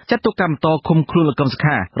ខាចាត់ទុកកម្មតឃុំខ្លួនលោកកឹមសុ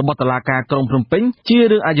ខារបស់តុលាការក្រុងភ្នំពេញជា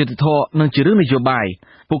រឿងអយុត្តិធម៌និងជារឿងនយោបាយ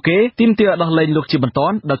ពួកគេទាមទារឲ្យដោះលែងលោកជាបន្ទា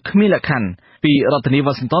ន់ដោយគ្មានលក្ខខណ្ឌពីរដ្ឋធានី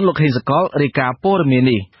វ៉ាស៊ីនតោនលោកហេងសកលរាយការណ៍ព័ត៌មាន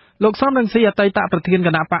នេះលោកសំរងស៊ីអតីតប្រធានគ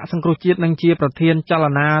ណៈបកសង្គ្រោះជាតិនិងជាប្រធានចល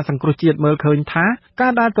នាសង្គ្រោះជាតិមើលឃើញថាកា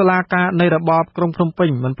រដែលតុលាការនៃរបបក្រុងភ្នំពេញ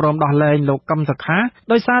មិនព្រមដោះលែងលោកកឹមសុខា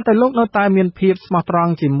ដោយសារតែលោកនៅតែមានភាពស្មោះត្រ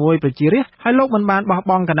ង់ជាមួយប្រជារាស្ត្រហើយលោកមិនបានបោះ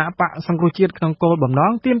បង់គណៈបកសង្គ្រោះជាតិក្នុងគោលបំណ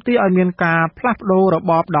ងទាមទារឲ្យមានការផ្លាស់ប្ដូររ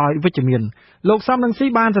បបដោយវិជ្ជមានលោកសំរងស៊ី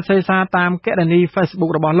បានសរសេរសារតាមគណនី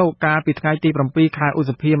Facebook របស់លោកកាលពីថ្ងៃទី7ខែឧ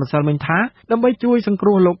សភាម្សិលមិញថាដើម្បីជួយសង្គ្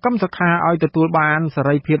រោះលោកកឹមសុខាឲ្យទទួលបានសេ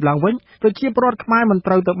រីភាពឡើងវិញប្រជាពលរដ្ឋខ្មែរមិន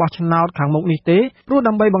ត្រូវទៅបោះឆ្នោតខាងមុខនេះទេព្រោះ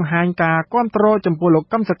ដើម្បីបង្ហាញការគាំទ្រចំពោះលោក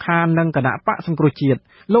កឹមសុខានិងគណៈបកសង្គ្រោះជាតិ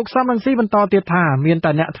លោកសំរងស៊ីបន្តទៀតថាមាន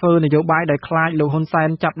តែអ្នកធ្វើនយោបាយដែលខ្លាចលោកហ៊ុនសែន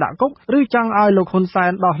ចាប់ដាក់គុកឬចង់ឲ្យលោកហ៊ុនសែ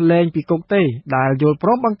នដោះលែងពីគុកទេដែលយល់ព្រ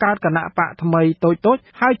មបង្កើតគណៈបកថ្មីតូចៗ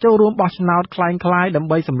ហើយចូលរួមបោះឆ្នោតคล้ายៗដើម្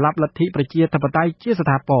បីសម្លាប់លទ្ធិប្រជាធិបតេយ្យជាស្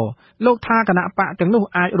ថាពរលោកថាគណៈបកទាំងនោះ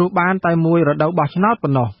អាចរស់បានតែមួយរដូវបោះឆ្នោតប៉ុ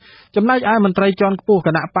ណ្ណោះចំណែកឯមន្ត្រីជាន់ខ្ពស់គ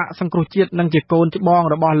ណៈបកសង្គ្រោះជាតិនិងជាកូនច្បង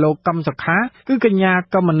របស់លោកកឹមសុខាគឺកញ្ញា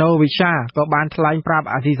កឹមមនោវិជ្ជាក៏បានថ្លែងប្រាប់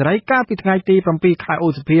អាស៊ីសេរីកាលពីថ្ងៃទី7ខែឧ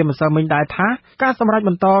សភាម្សិលមិញដែរថាការសម្រេចប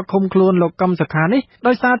ន្តឃុំខ្លួនលោកកឹមសុខានេះ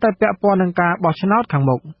ដោយសារតែពាក់ព័ន្ធនឹងការបោះឆ្នោតខាង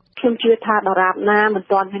មុខខ្ញុំជឿថាដរាបណាមិន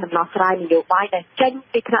ទាន់មានដំណោះស្រាយនយោបាយដែលចេញ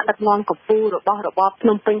ពីថ្នាក់ដឹកនាំកម្ពុជារបស់របបភ្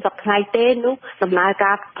នំពេញសប្តាហ៍ទេនោះដំណើរ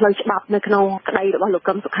ការផ្លូវច្បាប់នៅក្នុងក្តីរបស់លោក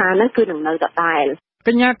កឹមសុខានោះគឺនឹងនៅដដែលក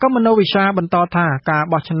ញ្ញាកឹមមនោវិជ្ជាបន្តថាការ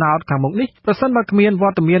បោះឆ្នោតខាងមុខនេះប្រសិនបើគ្មានវ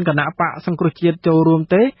ត្តមានគណៈបកសង្គ្រោះជាតិចូលរួម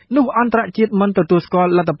ទេនោះអន្តរជាតិមិនទទួលស្គាល់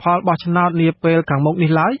លទ្ធផលបោះឆ្នោតនាពេលខាងមុខ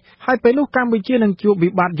នេះឡើយហើយពេលនោះកម្ពុជានឹងជួបវិ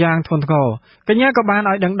បត្តិយ៉ាងធ្ងន់ធ្ងរកញ្ញាក៏បាន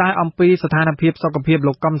ឲ្យដឹងដែរអំពីស្ថានភាពសុខភាព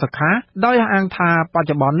លោកកឹមសុខាដោយអះអាងថាបច្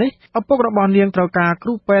ចុប្បន្ននេះឪពុករបស់នាងត្រូវការគ្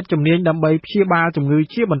រូពេទ្យជំនាញដើម្បីព្យាបាលជំងឺ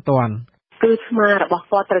ជាបន្ទាន់គឺស្មារបស់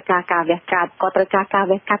គាត់ត្រូវការវះកាត់គាត់ត្រូវការ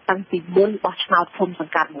វះកាត់តាំងពីមុនបោះឆ្នោតឃុំស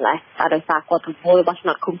ង្កាត់ម្ល៉េះតែដោយសារគាត់រវល់បោះឆ្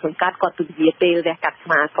នោតឃុំសង្កាត់គាត់ពន្យាពេលវះកាត់ស្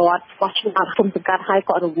មាគាត់បោះឆ្នោតឃុំសង្កាត់ហើយ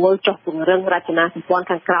គាត់រវល់ចុះពង្រឹងរចនាសម្ព័ន្ធ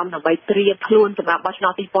ខាងក្រោមដើម្បីត្រៀមខ្លួនសម្រាប់បោះឆ្នោ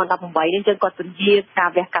ត2018នេះចឹងគាត់ពន្យាការ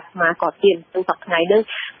វះកាត់ស្មាគាត់ទៀតទាំងសប្តាហ៍ថ្ងៃនេះ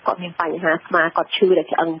គាត់មានបញ្ហាស្មាគាត់ឈឺដែល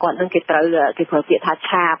ឆ្អឹងគាត់នឹងគេត្រូវគេប្រើពាក្យថា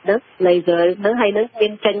ឆាបហ្នឹង laser ហ្នឹងហើយនឹងមា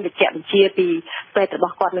នចេញបញ្ជាក់បញ្ជាពីពេទ្យរប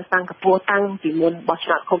ស់គាត់នៅសិង្ហបុរីតាំងពីមុនបោះឆ្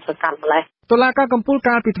នោតឃុំសង្កាត់ម្ល៉េះតុលាការកំពូល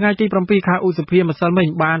កាលពីថ្ងៃទី7ខែឧសភាម្សិលមិញ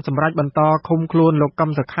បានសម្រេចបន្តឃុំខ្លួនលោកកឹម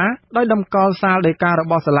សុខាដោយតម្កល់សាលដីការ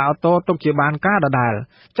បស់សាលាអូតូទុកជាបានការដដែល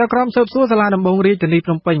ចៅក្រមស៊ើបសួរសាលាដំបងរាជធានី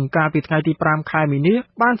ភ្នំពេញកាលពីថ្ងៃទី5ខែមីនា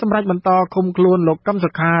បានសម្រេចបន្តឃុំខ្លួនលោកកឹមសុ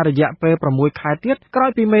ខារយៈពេល6ខែទៀតក្រោ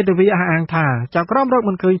យពីមេធាវីអះអាងថាចៅក្រមរក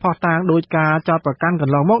មិនឃើញភស្តុតាងដោយការចោទប្រកាន់ក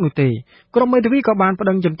ន្លងមកនោះទេក្រុមមេធាវីក៏បានប្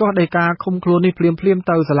តឹងជំទាស់ដីកាឃុំខ្លួននេះភ្លាមៗ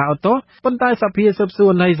ទៅសាលាអូតូប៉ុន្តែសភាស៊ើបសួ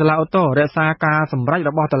រនៃសាលាអូតូរក្សាការសម្រេច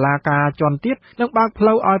របស់តុលាការជាន់ទៀតនិងបើកផ្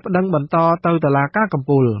លូវឲ្យប្តឹងបន្តទៅតុលាការកំ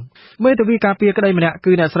ពូលមេធាវីការពារក្តីម្នាក់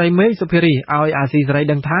គឺអ្នកស្រីមេសុភារីឲ្យអាស៊ីសេរី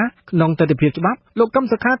ដឹងថាក្នុងទិដ្ឋភាពច្បាប់លោកកឹម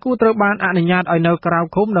សុខាគួរត្រូវបានអនុញ្ញាតឲ្យនៅក្រៅ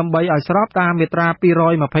ឃុំដើម្បីឲ្យស្របតាមមាត្រា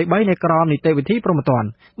223នៃក្រមនីតិវិធីព្រហ្មទណ្ឌ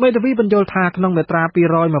មេធាវីបញ្យល់ថាក្នុងមាត្រា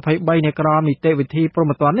223នៃក្រមនីតិវិធីព្រហ្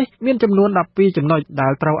មទណ្ឌនេះមានចំនួន12ចំណុចដែ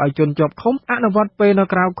លត្រូវឲ្យជនជាប់ឃុំអនុវត្តពេលនៅ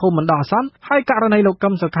ក្រៅឃុំមិនដោះអាសន្នហើយករណីលោកកឹ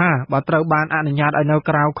មសុខាបើត្រូវបានអនុញ្ញាតឲ្យនៅ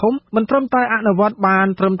ក្រៅឃុំមិនត្រឹមតែអនុវត្តបាន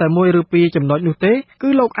ត្រឹមតែ1ឬ2ចំណុចនោះទេគឺ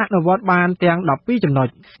លោកអនុវត្តបានទាំង12ចំណុច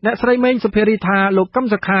អ្នកស្រីមេងសុភារីថាលោកកឹម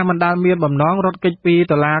សុខាមិនដែលមានបំណងរត់គេចពី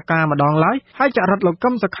តុលាការម្ដងឡើយហើយចរិតលោកកឹ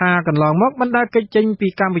មសុខាកន្លងមកមិនដែលគេចចេញពី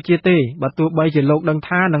កម្ពុជាទេបើទោះបីជាលោកដឹង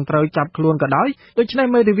ថានឹងត្រូវចាប់ខ្លួនក៏ដោយដូច្នេះ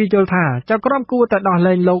មេធាវីយល់ថាចៅក្រមគួរតែដោះ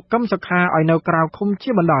លែងលោកកឹមសុខាឲ្យនៅក្រៅឃុំជា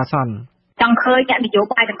បណ្ដោះអាសន្នចង់ឃើញអ្នកនយោ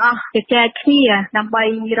បាយទាំងអស់ជជែកគ្នាដើម្បី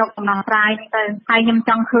រកដំណោះស្រាយទៅហើយខ្ញុំ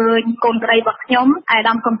ចង់ឃើញកូនក្តីរបស់ខ្ញុំអាយ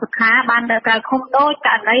ដាមកឹមសុខាបាននៅក្រៅឃុំដូចក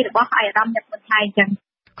រណីរបស់អាយដាមញឹកមិនថៃអញ្ចឹង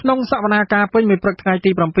ក្នុងសវនាការពេញមួយព្រឹកថ្ងៃ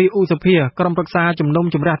ទី7ឧសភាក្រុមប្រឹក្សាជំនុំ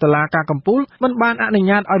ជម្រះតុលាការកំពូលមិនបានអនុញ្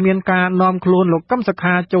ញាតឲ្យមានការនាំខ្លួនលោកកឹមសុ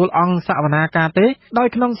ខាចូលអង្គសវនាការទេដោយ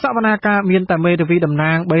ក្នុងសវនាការមានតែមេធាវីតំ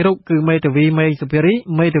ណាង3រូបគឺមេធាវីមេសុភារី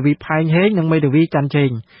មេធាវីផែងហេងនិងមេធាវីច័ន្ទជេង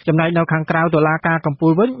ចំណែកនៅខាងក្រៅតុលាការកំពូ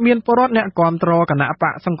លវិញមានពលរដ្ឋអ្នកគាំទ្រគណៈប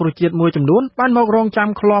កសង្គ្រោះជាតិមួយចំនួនបានមករងចាំ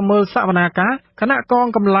ឃ្លាំមើលសវនាការគណៈកង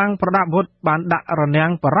កម្លាំងប្រដាប់អាវុធបានដាក់រនាំ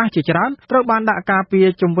ងបរះជាច្រើនត្រូវបានដាក់ការពារ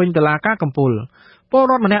ជុំវិញតុលាការកំពូលពល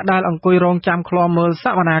រដ្ឋម្នាក់ដែលអង្គុយរងចាំឃ្លាំមើលស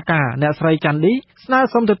វនាការអ្នកស្រីច័ន្ទឌីស្នើ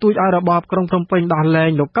សុំទទូចឲ្យរបបក្រុងភ្នំពេញដោះលែង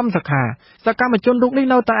លោកកឹមសុខាសកម្មជនរូបនេះ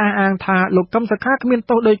នៅតែអះអាងថាលោកកឹមសុខាគ្មាន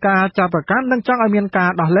ទោសដោយការចោទប្រកាន់និងចង់ឲ្យមានការ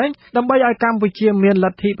ដោះលែងដើម្បីឲ្យកម្ពុជាមានល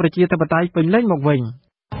ទ្ធិប្រជាធិបតេយ្យពេញលេញមកវិញ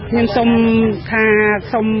ខ្ញុំសូមថា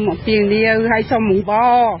សូមពីលាហើយសូមអង្វ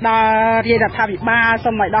រដល់រាជរដ្ឋាភិបាល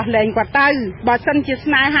សូមឲ្យដោះលែងគាត់ទៅបើសិនជា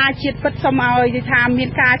ស្នេហាជាតិពិតសូមឲ្យថាមាន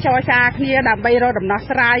ការចរចាគ្នាដើម្បីរកដំណោះ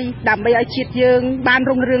ស្រាយដើម្បីឲ្យជាតិយើងបាន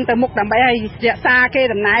រុងរឿងទៅមុខដើម្បីឲ្យរក្សាគេ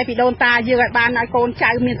ដំណើរពីដូនតាយើងឲ្យបានឲ្យកូនចៅ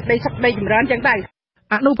មានសេចក្តីសុខក្តីចម្រើនចឹងទៅ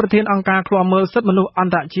អនុប្រធានអង្គការឃ្លាំមើលសិទ្ធិមនុស្សអ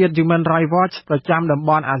ន្តរជាតិ Human Rights Watch ប្រចាំតំ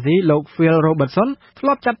បន់អាស៊ីលោក Phil Robertson ធ្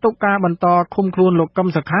លាប់ចាត់ទុកការបន្តឃុំខ្លួនលោកកឹម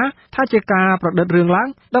សុខាថាជាការប្រឌិតរឿងឡើង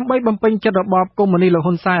ដើម្បីបំពេញចិត្តរបបកុម្មុយនីសលោក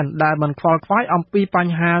ហ៊ុនសែនដែលមិនខ្វល់ខ្វាយអំពីប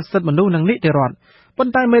ញ្ហាសិទ្ធិមនុស្សនិងនីតិរដ្ឋប៉ុ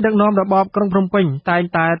ន្តែមេដឹកនាំរបបក្រុងភ្នំពេញតែង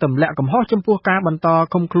តែទម្លាក់កំហុសចំពោះការបន្ត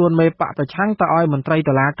ឃុំខ្លួនមេបកប្រឆាំងទៅឲ្យមន្ត្រី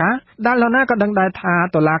តុលាការដែលនរណាក៏ដឹងដែរថា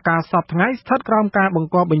តុលាការសពថ្ងៃស្ថិតក្រោមការបង្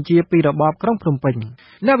គាប់បញ្ជាពីរបបក្រុងភ្នំពេញ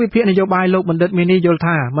អ្នកវិភាគនយោបាយលោកបណ្ឌិតមីនីយល់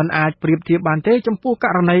ថាมันអាចប្រៀបធៀបបានទេចំពោះក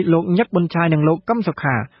រណីលោកញឹកប៊ុនឆៃនិងលោកកឹមសុ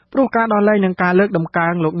ខាព្រោះការដោះលែងនិងការលើកដំកើ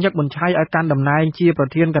ងលោកញឹកប៊ុនឆៃឲ្យកាន់តំណែងជាប្រ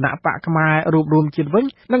ធានគណៈបកខ្មែររួបរวมជាតិវិញ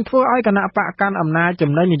នឹងធ្វើឲ្យគណៈបកកាន់អំណាច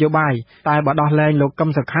ចំណេញនយោបាយតែបើដោះលែងលោកកឹម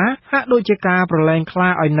សុខាហាក់ដូចជាការប្រឡែងខ្លា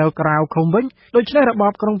ឲ្យនៅក្រៅឃុំវិញដូច្នេះរប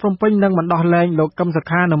បក្រុងភ្នំពេញនឹងមិនដោះលែងលោកកឹមសុ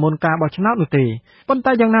ខានៅមុនការបោះឆ្នោតនោះទេប៉ុន្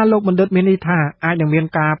តែយ៉ាងណាលោកបណ្ឌិតមានន័យថាអាចនឹងមាន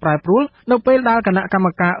ការប្រែប្រួលនៅពេលដែលគណៈកម្ម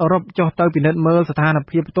ការអឺរ៉ុបចុះទៅពិនិត្យមើលស្ថាន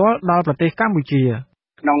ភាពផ្ទាល់ដល់ប្រទេសកម្ពុជា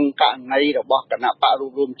ក្នុងករណីរបស់គណៈបក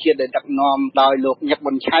រួមជាតិដែលដឹកនាំដោយលោកញឹក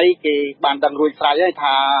ប៊ុនឆៃគេបានដឹងរួចស្រេចហើយ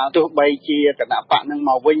ថាទោះបីជាគណៈបកនឹង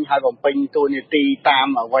មកវិញហើយបំពេញតួនាទីតាម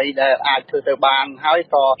អ្វីដែលអាចធ្វើទៅបានហើយ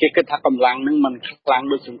ក៏គេគិតថាកម្លាំងនឹងមិនខ្លាំង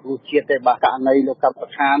ដូចសង្គ្រោះជាតិទេបាទករណីលោកកឹមសុ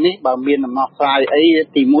ខានេះបើមានដំណោះស្រាយអី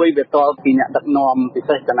ទី1វាតល់ពីអ្នកដឹកនាំពិ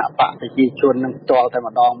សេសគណៈបកប្រជាជននឹងតល់តែ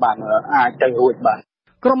ម្ដងបានអាចទៅរួចបាទ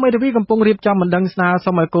ក្រុមមេធាវីកំពុងរៀបចំបណ្ដឹងស្នើ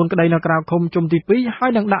សុំឲ្យកូនក្តីនៅក្រៅឃុំជុំទី2ហើ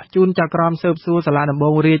យនឹងដាក់ជូនចៅក្រមស៊ើបសួរសាលាដំប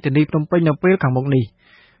ងរាជធានីភ្នំពេញនៅពេលខាងមុខនេះ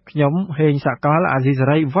ខ្ញុំហេងសកលអាស៊ីសេ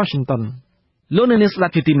រី Washington លោកអ្នកនាងស្ដា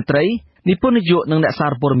ប់ជាទីមេត្រីនិពន្ធនាយកនិងអ្នកសា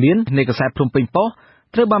រព័ត៌មាននៃកាសែតភ្នំពេញប៉ុស្តិ៍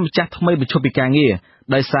ត្រូវបានម្ចាស់ថ្មីបញ្ឈប់ពីការងារ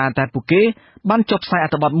ដោយសារតែពួកគេបានចុះផ្សាយអ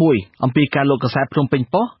ត្ថបទមួយអំពីការលោកកាសែតភ្នំពេញ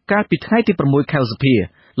ប៉ុស្តិ៍កាលពីថ្ងៃទី6ខែឧសភា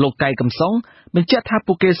លោកកៃកំសុងបញ្ជាក់ថា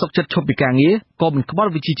ពួកគេសុខចិត្តឈប់ពីការងារក៏មិនក្ប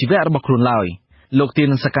ត់វិជ្ជាជីវៈរបស់ខ្លួនឡើយលោកទី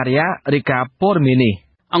នសការីយ៉ារាយការណ៍ព័ត៌មាននេះ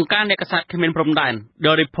អង្គការអ្នកកាសែតគ្មានព្រំដែន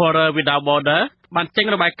The Reporter Without Border បានចេញ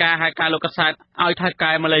របាយការណ៍ហៅការលោកកាសែតឲ្យថៅ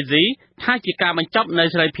កែម៉ាឡេស៊ីថាជាការបញ្ចប់នៃ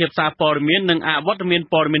សេរីភាពសារព័ត៌មាននិងអវត្តមាន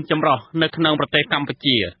ព័ត៌មានចម្រុះនៅក្នុងប្រទេសកម្ពុ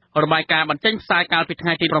ជារបាយការណ៍បានចេញផ្សាយកាលពីថ្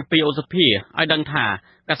ងៃទី7ឧសភាឲ្យដឹងថា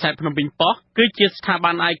កាសែតភ្នំពេញប៉ុស្តិ៍គឺជាស្ថា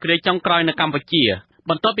ប័នឯករាជ្យចុងក្រោយនៅកម្ពុជា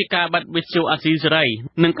បន្ទាប់ពីការបាត់វិទ្យុអាស៊ីសេរី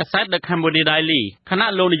និងកាសែត The Cambodia Daily ខណៈ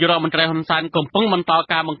លោកនាយករដ្ឋមន្ត្រីហ៊ុនសែនកំពុងបន្ត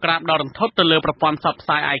ការបង្ក្រាបដ៏រន្ធត់ទៅលើប្រព័ន្ធផ្សព្វផ្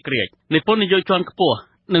សាយឯករាជ្យនិពន្ធនយោបាយជាន់ខ្ពស់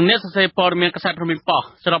និងអ្នកសរសេរព័ត៌មានកាសែតភ្នំពេញប៉ុស្តិ៍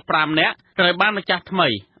សរុប5នាក់ត្រូវបានម្ចាស់ថ្មី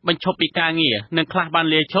បញ្ឈប់ពីការងារនិងខ្លះបាន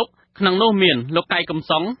លាឈប់ក្នុងនោះមានលោកកៃកំ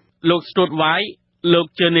សុងលោក Stuart White លោក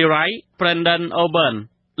Jenny Wright Brendan Auburn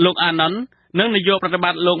លោក Anon និងនាយកប្រតិប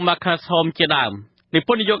ត្តិលោក Marcus Home ជាដើមនិព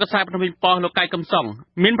ន្ធនាយកកាសែតភ្នំពេញប៉ុស្តិ៍លោកកៃកំសុង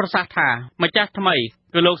មានប្រសាសន៍ថាម្ចាស់ថ្មី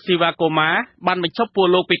គឺលោកស៊ីវ៉ាកូម៉ាបានបញ្ឈប់ពួក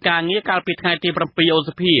លោកពីការងារកាលពីថ្ងៃទី7ឧ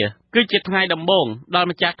សភាគឺជាថ្ងៃដំបូងដល់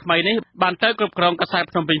ម្ចាស់ថ្មីនេះបានទៅគ្រប់គ្រងកាសែត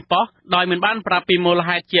ភ្នំពេញប៉ុស្តិ៍ដោយមិនបានប្រាប់ពីមូល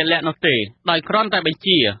ហេតុជាក់លាក់នោះទេដោយគ្រាន់តែបញ្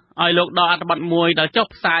ជាឲ្យលោកដកអត្ថបទមួយដែលចុះ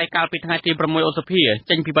ផ្សាយកាលពីថ្ងៃទី6ឧសភា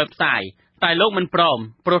ចេញពីបែបផ្សាយតែលោកមិនព្រម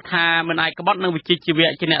ព្រោះថាមិនអាចក្បត់នឹងវិជ្ជាជីវៈ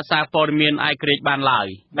ជាអ្នកសារព័ត៌មានឯករាជ្យបានឡើយ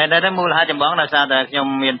មែនទេមូលហេតុចម្បងដោយសារតែខ្ញុំ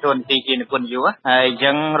មានទួនាទីជានិពន្ធនយោបាយហើយអញ្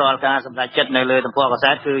ចឹងរាល់ការសម្រេចចិត្តនៅលើទំព័រកា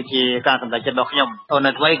សែតគឺជាការសម្រេចចិត្តរបស់ខ្ញុំអូន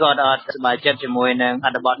នៅថ្មីក៏អត់សប្បាយចិត្តជាមួយនឹងអ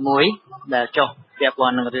ត្ថបទមួយដែលចុះពាក់ព័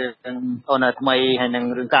ន្ធនឹងរឿងអូនថ្មីហើយនឹង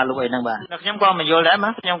រឿងការលុបអីហ្នឹងបាទខ្ញុំក៏មិនយល់ដែរ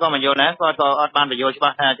ខ្ញុំក៏មិនយល់ដែរគាត់ក៏អត់បានបញ្យល់ច្បា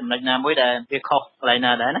ស់ថាចំណុចណាមួយដែលវាខុសកន្លែង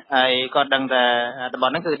ណាដែរណាហើយគាត់ដឹងតែអត្ថបទ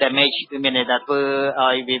ហ្នឹងគឺ damage គឺមានន័យថាធ្វើ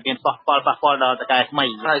ឲ្យវាមានប៉ះពាល់ដល់តកែថ្មី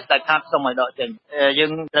ហើយស្ដេចខាត់សូមឲ្យដកចេញយើ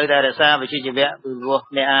ងត្រូវតែរក្សាវិជ្ជាជីវៈពីព្រោះ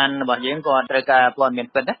អ្នកអានរបស់យើងគាត់ត្រូវការព័ត៌មាន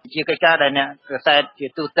ពិតណាជាកិច្ចការដែលអ្នកកាសែតជា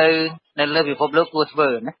ទូទៅនៅលើពិភពលោកគួរធ្វើ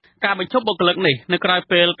ណាការបញ្ឈប់បុគ្គលិកនេះនៅក្រៅ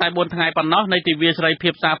ពេលតែ4ថ្ងៃប៉ុណ្ណោះនៃទិវាសេរីភា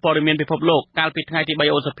ពសារព័ត៌មានពិភពលោកកាលពីថ្ងៃទី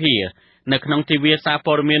3ឧសភានៅក្នុងទិវាសារ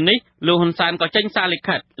ព័ត៌មាននេះលោកហ៊ុនសែនក៏ចេញសារលិ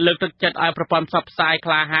ខិតលើកទឹកចិត្តឲ្យប្រព័ន្ធផ្សព្វផ្សាយ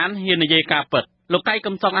ក្លាហានហ៊ាននិយាយការពិតលោកកៃ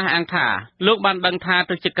កំសុងអះអាងថាលោកបានដឹងថា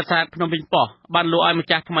ទោះជាកាសែតភ្នំពេញប៉ុស្តិ៍បានលក់ឲ្យម្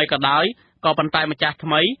ចាស់ថ្មីក៏ដោយក៏ប៉ុន្តែម្ចាស់ថ្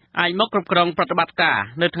មីអាចមកគ្រប់គ្រងប្រតិបត្តិការ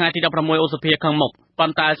នៅថ្ងៃទី16ឧសភាខាងមុខប៉ុ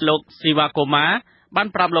ន្តែលោកស៊ីវ៉ាកូម៉ាបាន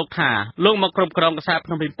ប្រាប់លោកថាលោកមកគ្រប់គ្រងកាសែត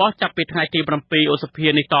ភ្នំពេញប៉ុស្តិ៍ចាប់ពីថ្ងៃទី7ឧសភា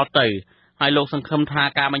នេះតទៅហើយលោកសង្ឃឹមថា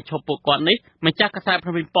ការបញ្ឈប់ពួកគាត់នេះម្ចាស់កាសែតភ្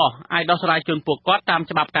នំពេញប៉ុស្តិ៍អាចដោះស្រាយជូនពួកគាត់តាម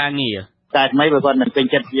ច្បាប់ការងារតែថ្មីបើគាត់មិនពេញ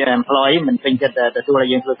ចិត្តជា employee មិនពេញចិត្តទទួលឲ្យ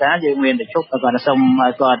យើងធ្វើការយើងមានតែជប់គាត់សុំឲ្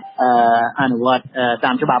យគាត់អនុវត្ត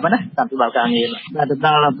តាមច្បាប់ណាតាមច្បាប់ការងារតែទៅដ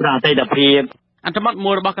ល់ប្រអតីតភាពអត្ថបទ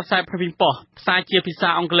មួយរបស់កាសែតភ្នំពេញប៉ុស្តិ៍ផ្សាយជាភាសា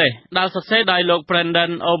អង់គ្លេសដែលសរសេរដោយលោក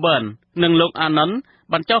Brendan Auburn និងលោក Anon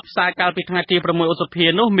បញ្ចុះផ្សាយកាលពីថ្ងៃទី6 ឧសភា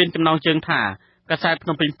នោះមានចំណងជើងថាកាសែតភ្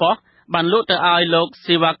នំពេញប៉ុស្តិ៍បានលក់ទៅឲ្យលោ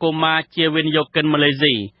កស៊ីវ៉ាកូម៉ាជាវិនិយោគិនម៉ាឡេ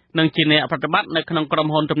ស៊ីនិងជាអ្នកប្រតិបត្តិនៅក្នុងក្រុម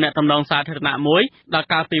ហ៊ុនទំនាក់ទំនងសាធារណៈមួយដែ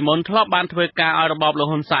លកាលពីមុនធ្លាប់បានធ្វើការឲ្យរបបលោក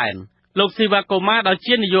ហ៊ុនសែនលោកស៊ីវ៉ាកូម៉ាដែល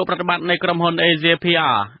ជានាយកប្រតិបត្តិនៃក្រុមហ៊ុន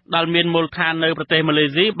AZPR ដែលមានមូលដ្ឋាននៅប្រទេស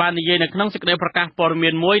ម៉ាឡេស៊ីបាននិយាយនៅក្នុងសេចក្តីប្រកាសព័ត៌មា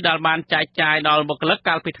នមួយដែលបានចែកចាយដល់បុគ្គលិ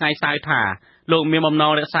កកាលពីថ្ងៃសៅរ៍ថាលោកមានបំ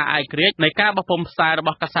ណងរក្សាឯករាជ្យនៃការបោះពុម្ពផ្សាយរប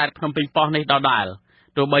ស់កាសែតភ្នំពេញប៉ុស្តិ៍នេះដដែ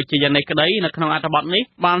លទោះបីជាយ៉ាងនេះក្តីនៅក្នុងអត្ថបទ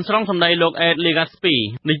នេះបានស្រង់សម្ដីលោកអេតលីហ្កាស្ពី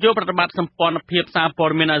នាយកប្រតិបត្តិសម្ព័ន្ធភាពសារព័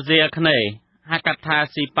ត៌មានអាស៊ីអាគ្នេយ៍ហៅកាត់ថា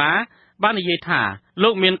ស៊ីប៉ាបាននិយាយថាលោ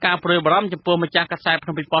កមានការព្រួយបារម្ភចំពោះម្ចាស់កាសែតភ្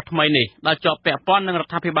នំពេញប៉ុស្តិ៍ថ្មីនេះដែលជាប់ពាក់ព័ន្ធនឹងរ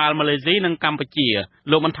ដ្ឋាភិបាលម៉ាឡេស៊ីនិង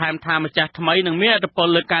កម្ពុជាលោកបន្ថែមថាម្ចាស់ថ្មីនឹងមានឥទ្ធិព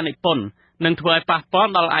លលើការនិពន្ធនិងធ្វើឲ្យ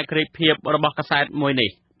ប៉ះពាល់ដល់ឯករាជ្យភាពរបស់កាសែតមួយ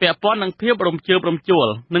នេះពាក់ព័ន្ធនឹងភាពរំជើបរំជួល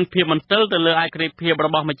និងភាពមន្ទិលទៅលើឯករាជ្យភាពរប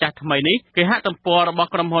ស់ម្ចាស់ថ្មីនេះគេហទំព័ររ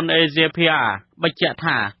បស់ក្រុមហ៊ុន AZPR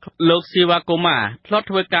បញ្ជាក់ថាលោកស៊ីវ៉ាកូ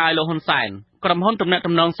ម៉ាធ្លាប់ធ្វើការឲ្យលោកហ៊ុនសែនក្រុមហ៊ុនទំនាក់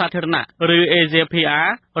ទំនងសាធារណៈឬ AZPR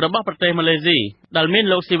របស់ប្រទេសម៉ាឡេស៊ីដែលមាន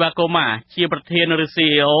លោកស៊ីវ៉ាកូម៉ាជាប្រធានឬ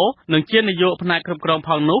CEO និងជានាយកផ្នែកគ្រប់គ្រងផ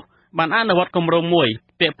ងនោះបានអនុវត្តគម្រោងមួ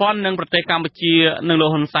យពាក់ព័ន្ធនឹងប្រទេសកម្ពុជានិងលោក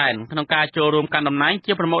ហ៊ុនសែនក្នុងការចូលរួមកាន់តំណែង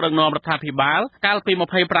ជាប្រមុខដឹកនាំរដ្ឋាភិបាលកាលពី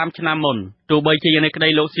25ឆ្នាំមុនទោះបីជាយ៉ាងនេះក្តី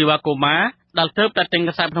លោកស៊ីវ៉ាកូម៉ាដែលទើបតែទិ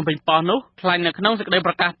ញកាសែតភ្នំពេញប៉ុស្តិ៍នោះថ្លែងនៅក្នុងសេ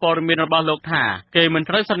ចក្តីប្រកាសព័ត៌មានរបស់លោកថាគេមិន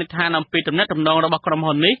ត្រូវសន្និដ្ឋានអំពីទំនាក់ទំនងរបស់ក្រុម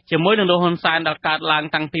ហ៊ុននេះជាមួយនឹងលោកហ៊ុនសែនដែលកើតឡើង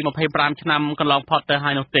តាំងពី25ឆ្នាំកន្លងផុ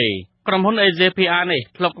តទៅហើយនោះទេក្រុមហ៊ុន AZPR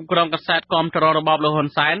នេះធ្លាប់គ្រប់គ្រងកាសែតគាំទ្ររបបលោកហ៊ុ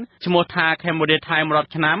នសែនឈ្មោះថា Cambodia Time រាប់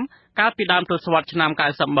ឆ្នាំកាលពីដើមទសវត្សរ៍ឆ្នាំ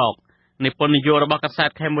90មកនិពន្ធនាយករបស់កាសែត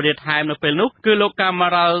Cambodia Time នៅពេលនោះគឺលោកកាម៉ា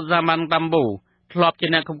រ៉ាល់ហ្សាម៉ាន់តាំប៊ូធ្លាប់ជា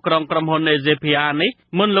អ្នកគ្រប់គ្រងក្រុមហ៊ុន AZPR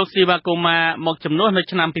នេះមុនលោកស៊ីវ៉ាកូម៉ាមកជំនួ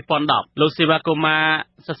សនៅឆ្នាំ2010លោកស៊ីវ៉ាកូម៉ា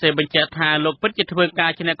សរសេរបញ្ជាក់ថាលោកពិតជាធ្វើ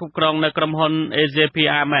ការជាអ្នកគ្រប់គ្រងនៅក្រុមហ៊ុន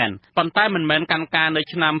AZPR មែនប៉ុន្តែមិនមែនកាន់កា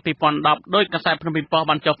រនៅឆ្នាំ2010ដោយកាសែតភ្នំពេញប៉ុស្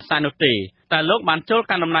តិ៍បានចុះផ្សាយនោះទេតែលោកបានចូល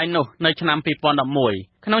កាន់តំណែងនោះនៅឆ្នាំ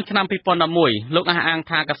2011ក្នុងឆ្នាំ2011លោកអះអាង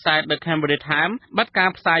ថាកាសែត The Cambodia Time បាត់កា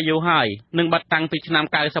រផ្សាយយូរហើយនិងបាត់តាំងពីឆ្នាំ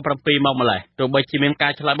97មកម្ល៉េះទោះបីជាមាន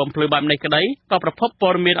ការឆ្លើយបំភ្លឺបែបនេះក្តីក៏ប្រភ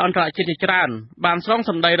ពព័ត៌មានអន្តរជាតិជាច្រើនបានស្រង់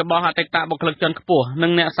សម្ដីរបស់អតីតបុគ្គលិកជាន់ខ្ពស់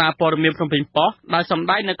និងអ្នកសារព័ត៌មានភ្នំពេញប៉ុស្តិ៍ដោយសម្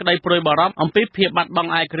ដែងនៅក្តីព្រួយបារម្ភអំពីភាពបាត់បង់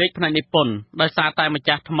ឯករាជ្យផ្នែកនិពន្ធដោយសារតែម្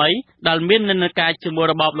ចាស់ថ្មីដែលមាននិន្នាការជាមួយ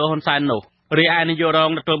របបលោកហ៊ុនសែននោះរីឯនាយករ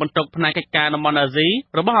ងទទួលបន្ទុកផ្នែកកិច្ចការតំបន់អាស៊ី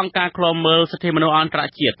របស់អង្គការឃ្លាំមើលសិទ្ធិមនុស្សអន្តរ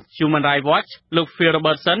ជាតិ Human Rights Watch លោក Phil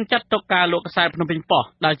Robertson ចាត់ទុកការលក់កាសែតភ្នំពេញប៉ុស្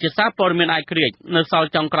តិ៍ដែលជាសារព័ត៌មានឯករាជ្យនៅសល់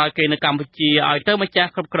ចុងក្រោយគេនៅកម្ពុជាឲ្យទៅម្ចាស់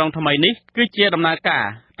គ្រប់គ្រងថ្មីនេះគឺជាដំណើរការ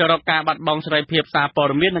ទៅរកការបាត់បង់សេរីភាពសារព័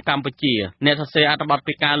ត៌មាននៅកម្ពុជាអ្នកសរសេរអត្ថប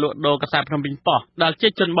ទពីការលក់ដូរកាសែតភ្នំពេញប៉ុស្តិ៍ដែ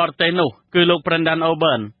លជាជនបរទេសនោះគឺលោក Brendan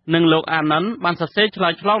O'Byrne និងលោក Anand បានសរសេរឆ្លើ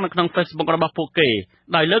យឆ្លងនៅក្នុង Facebook របស់ពួ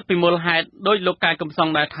កគេដោយលើកពីមូលហេតុដោយលោកកែកំ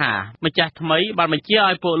សងដែរថាម្ចាស់ថ្មីបាន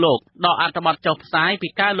បញ្ជាឲ្យពួកលោកដកអត្ថបទចុះផ្សាយពី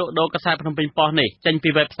ការលក់ដូរកាសែតភ្នំពេញប៉ុស្តិ៍នេះចេញពី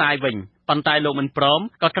website វិញប៉ុន្តែលោកមិនព្រម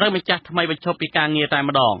ក៏ត្រូវម្ចាស់ថ្មីបញ្ឈប់ពីការងា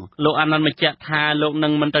រតែម្ដងលោកអានន្ទបញ្ជាក់ថាលោកនឹ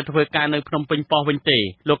ងមិនទៅធ្វើការនៅភ្នំពេញប៉ុស្តិ៍វិ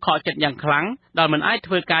ញទេលោកខកចិត្តយ៉ាងខ្លាំងដែលមិនអាច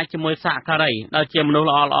ធ្វើការជាមួយសហការីដែលជាមនុស្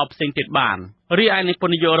សល្អៗផ្សេងទៀតបានរីឯនិពន្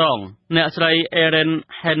ធនាយករងអ្នកស្រី Erin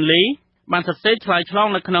Henley បានសរសេរឆ្លើយឆ្ល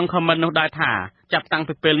ងនៅក្នុង comment នោះដែរថាចាប់តាំង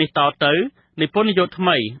ពីពេលនេះតទៅនិពន្ធនាយ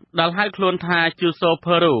កថ្មីដែលហៅខ្លួនថា Chuso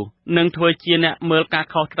Peru នឹងធ្វើជាអ្នកមើលកា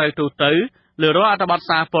រខុសត្រូវទូទៅលើរាល់អត្ថប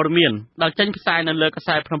ទសារព័ត៌មានដែលចេញផ្សាយនៅលើកា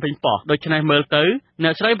សែតភ្នំពេញប៉ុស្តិ៍ដូច្នេះមើលទៅអ្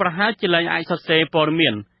នកស្រីប្រហែលជាលែងអាចសរសេ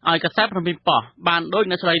រព័ត៌មានឲ្យកាសែតភ្នំពេញប៉ុស្តិ៍បានដូ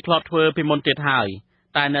ចអ្នកស្រីធ្លាប់ធ្វើពីមុនទៀតហើយ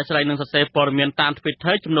តែអ្នកស្រីនឹងសរសេរព័ត៌មានតាម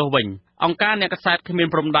Twitter ជំនួសវិញអង្គការអ្នកកាសែតគ្មា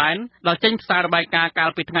នព្រំដែនដែលចេញផ្សាយរបាយការណ៍កា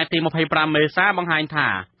លពីថ្ងៃទី25មេសាបង្ហាញថា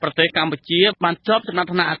ប្រទេសកម្ពុជាបានជាប់ចំណាត់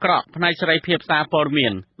ថ្នាក់អាក្រក់ផ្នែកសេរីភាពសារព័ត៌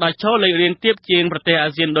មានដោយឈរលេខរៀងទាបជាងប្រទេសអា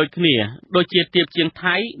ស៊ានដូចគ្នាដូចជាទាបជាង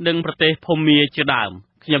ថៃនិងប្រទេសភូមាជាដើម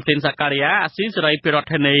ខ្ញុំទីនសាការីយ៉ាអាស៊ីសេរីពីរដ្ឋ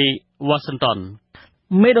ធានី Washington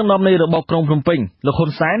មេដឹកនាំនៃរបបក្រុងភ្នំពេញលោក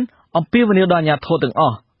ហ៊ុនសែនអំពាវនាវដល់អាជ្ញាធរទាំង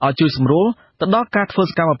អស់ឲ្យជួយសម្រួលទៅដល់កា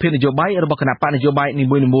រធ្វើសកម្មភាពនយោបាយរបស់គណៈបកនយោបាយនី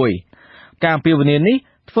មួយៗការអំពាវនាវនេះ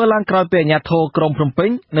ធ្វើឡើងក្រោយពីអាជ្ញាធរក្រុ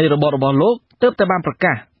ងភ្នំពេញនៃរបបរបស់លោកទើបតែបានប្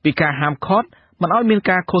រកាសពីការហាមឃាត់មិនឲ្យមា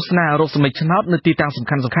នការឃោសនារោគសម្លេចឆ្នោតនៅទីតាំ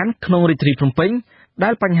ងសំខាន់ៗក្នុងរាជធានីភ្នំពេ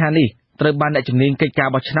ញដែលបញ្ហានេះត្រូវបានអ្នកជំនាញកិច្ចកា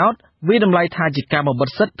របោះឆ្នោតវិតម្លៃថាជាការបំបិទ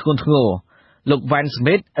សិទ្ធិធ្ងន់ធ្ងរលោក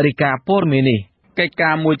វ៉ាន់ស្មីតរាយការណ៍ព័ត៌មាននេះកិច្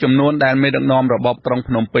ចការមួយចំនួនដែលមេដឹកនាំរបបក្រុ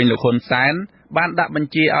ងភ្នំពេញលោកហ៊ុនសែនបានដាក់បញ្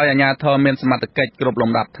ជាឲ្យអាជ្ញាធរមានសមត្ថកិច្ចគ្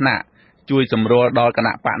រប់លំដាប់ថ្នាក់ជួយសម្រួលដល់គ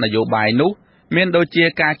ណៈបកនយោបាយនោះមានដូ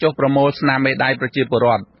ចជាការចុះប្រមូលស្នាមមេដាយប្រជាពល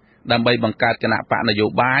រដ្ឋដើម្បីបង្កើតគណៈបកនយោ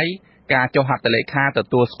បាយការចុះហត្ថលេខាទ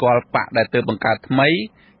ទួលស្គាល់បកដែលទើបបង្កើ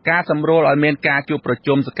តថ្មីការសម្រួលឲ្យមានការជួបប្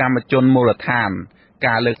រជុំសកម្មជនមូលដ្ឋា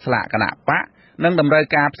នការលើកស្លាកគណៈបកនិងតម្រូវ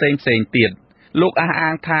ការផ្សេងទៀត លោកអះអា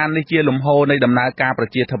ងថានេះជាលំហូរនៃដំណើរការប្រ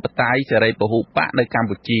ជាធិបតេយ្យសេរីពហុបកនៅកម្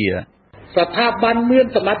ពុជាស្ថាប័នមាន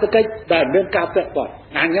សមត្ថកិច្ចដែលមានការពាក់ព័ន្ធ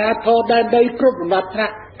អាជ្ញាធរដែនដីគ្រប់លំដាប់ថ្នា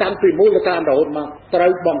ក់តាំងពីមូលដ្ឋានរហូតមកត្រូ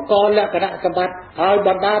វបង្កលក្ខណៈសម្បត្តិឲ្យប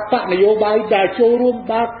ណ្ដាបកនយោបាយដែលចូលរួម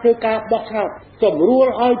បើកធ្វើការបោះឆ្នោតសម្រួល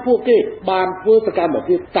ឲ្យពួកគេបានធ្វើសកម្ម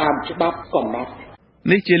ភាពតាមច្បាប់កំណត់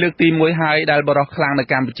នេះជាលើកទី1ហើយដែលបរិសុទ្ធខ្លាំងនៅ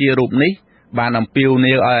កម្ពុជារូបនេះបានអំពាវ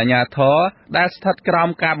នាវឲ្យអាជ្ញាធរដែលស្ថិតក្រោម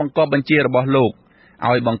ការបង្គាប់បញ្ជារបស់លោក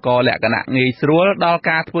ឲ្យបង្កលក្ខណៈងាយស្រួលដល់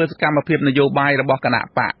ការធ្វើសកម្មភាពនយោបាយរបស់គណៈ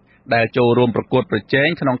បកដែលចូលរួមប្រកួតប្រជែង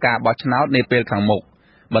ក្នុងការបោះឆ្នោតនាពេលខាងមុខ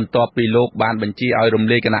បន្ទាប់ពីលោកបានបញ្ជាឲ្យរំ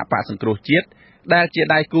លាយគណៈបកសង្គ្រោះជាតិដែលជា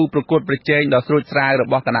ដៃគូប្រកួតប្រជែងដ៏ស្រួចស្រាវរ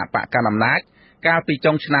បស់គណៈបកកណ្ដាលអំណាចកាលពី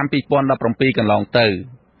ចុងឆ្នាំ2017កន្លងទៅ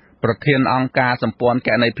ប្រធានអង្គការសម្ព័ន្ធគ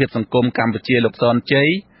ណនេយ្យភាពសង្គមកម្ពុជាលោកសនជ័យ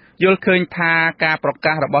យល់ឃើញថាការប្រ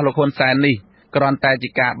កាសរបស់លោកហ៊ុនសែននេះគ្រាន់តែជា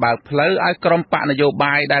ការបើកផ្លូវឲ្យក្រុមបកនយោ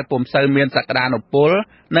បាយដែលពុំសូវមានសក្តានុពល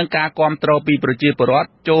និងការគាំទ្រពីប្រជាពលរដ្ឋ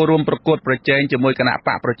ចូលរួមប្រកួតប្រជែងជាមួយគណៈប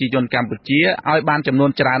កប្រជាជនកម្ពុជាឲ្យបានចំនួន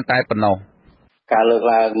ច្រើនតែប៉ុណ្ណោះការលើក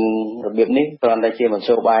ឡើងរបៀបនេះគ្រាន់តែជាមធ្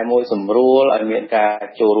យោបាយមួយសម្រួលឲ្យមានការ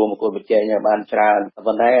ចូលរួមប្រកួតប្រជែងឲ្យបានច្រើន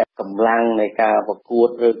ប៉ុន្តែកម្លាំងនៃការប្រកួត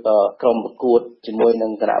ឬក៏ក្រុមប្រកួតជាមួយនឹ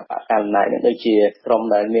ងគណៈបកកណ្ដាលនេះដូចជាក្រុម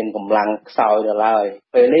ដែលមានកម្លាំងខ្សោយដល់ហើយ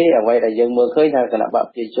ពេលនេះអ្វីដែលយើងមើលឃើញថាគណៈបក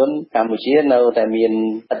ប្រជាជនកម្ពុជានៅតែមាន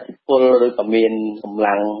ឥទ្ធិពលឬក៏មានកម្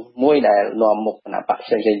លាំងមួយដែលនាំមុខគណៈបកផ្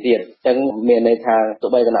សេងៗទៀតអញ្ចឹងមានន័យថាទោះ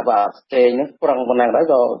បីគណៈបកផ្សេងហ្នឹងប្រឹងប៉ុណ្ណា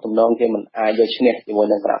ក៏ទំនងជាមិនអាចយកឈ្នះជាមួយ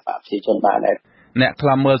នឹងគណៈបកប្រជាជនបានដែរអ្នកខ្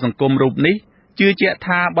លំមើលសង្គមរូបនេះជឿជាក់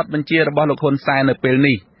ថាបទបញ្ជារបស់លោកហ៊ុនសែននៅពេល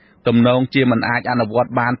នេះទំនងជាមិនអាចអនុវត្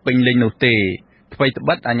តបានពេញលេញនោះទេអ្វីត្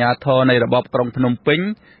បិតអាជ្ញាធរនៃរបបក្រុងភ្នំពេញ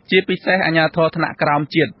ជាពិសេសអាជ្ញាធរថ្នាក់ក្រោម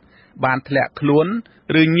ជាតិបានធ្លាក់ខ្លួន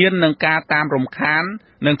ឬញៀននឹងការតាមរំខាន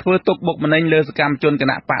និងធ្វើទុកបុកម្នេញលើសកម្មជនគ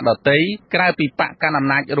ណៈបកដទៃក្រៅពីបកកណ្ដាលអំ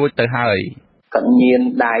ណាចរួចទៅហើយគាត់ញៀន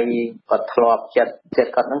ដៃគាត់ធ្លាប់ចិត្ត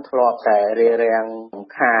គាត់នឹងធ្លាប់តែរារាំងរំ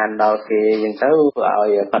ខានដល់គេអញ្ចឹងទៅធ្វើឲ្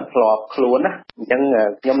យគាត់ធ្លាប់ខ្លួនណាអញ្ចឹង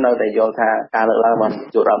ខ្ញុំនៅតែយល់ថាការលើកឡើងរបស់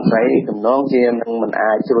យុរដ្ឋមន្ត្រីទំនងជានឹងមិន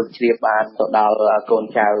អាចជ្រួតជ្រាបបានទៅដល់កូន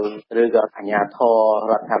ចៅឬក៏អាជ្ញាធរ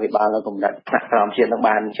រដ្ឋាភិបាលនៅកម្រិតថ្នាក់ក្រោមជាតិនឹង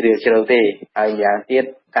បានជ្រាលជ្រៅទេហើយយ៉ាងទៀត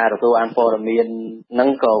ការទទួលបានព័ត៌មាននឹង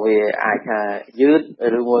ក៏វាអាចថាយឺត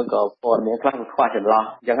ឬមួយក៏ព័ត៌មានខ្លះវាខ្វះចន្លោះ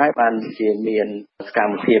អញ្ចឹងហើយបានជាមានសក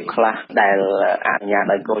ម្មភាពខ្លះដែលអនុញ្ញាត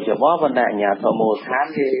ឲ្យកោជបប៉ុន្តែអាជ្ញាធរមូលដ្ឋាន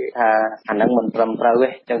គេថាអានឹងមិនត្រឹមត្រូវទេ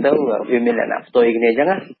អញ្ចឹងទៅវាមានលក្ខណៈផ្ទុយគ្នាអញ្ចឹង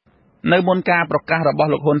ណានៅមុនការប្រកាសរបស់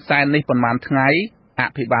លោកហ៊ុនសែននេះប្រហែលថ្ងៃអ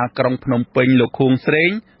ភិបាលក្រុងភ្នំពេញលោកខួងស្រេង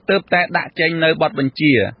ទើបតែដាក់ចេញនៅបទបញ្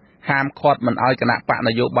ជាហាមឃាត់មិនឲ្យគណៈបកន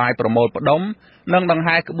យោបាយប្រមូលផ្ដុំនិងដង្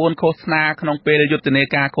ហែក្បួនឃោសនាក្នុងពេលយុទ្ធនា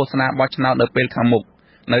ការឃោសនាបោះឆ្នោតនៅពេលខាងមុខ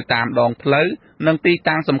នៅតាមដងផ្លូវនិងទី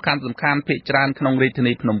តាំងសំខាន់ៗភាគច្រើនក្នុងរាជធា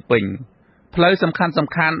នីភ្នំពេញផ្លូវសំខា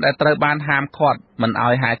ន់ៗដែលត្រូវបានហាមឃាត់មិន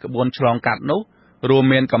ឲ្យហែក្បួនឆ្លងកាត់នោះរួម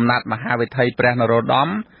មានកំណត់មហាវិថីព្រះនរោត្តម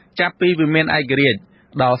ចាប់ពីវិមានឯករាជ្យ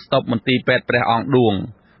ដល់ស្តុបមន្ទីរពេទ្យព្រះអង្គឌួង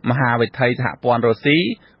មហាវិថីសហព័ន្ធរុស្ស៊ី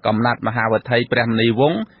កំណត់មហាវិថីព្រះមុនីវ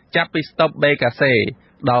ង្សចាប់ពីស្តុបបេកាសេ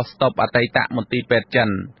ដល់ស្តុបអតីតមន្ទីរពេទ្យចិន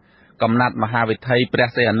កំណត់មហាវិថីព្រះ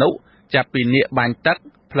សីហនុចាប់ពីនៀកបាញ់ទឹក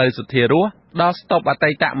ផ្លូវសុធារសដល់ស្តុបអ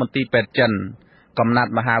តីតមន្ទីរពេទ្យចិនកំណ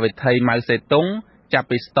ត់មហាវិថីម៉ៅសេតុងចាប់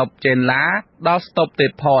ពីស្តុបចេនឡាដល់ស្តុបទេ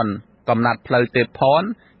ពផនកំណត់ផ្លូវទេពផន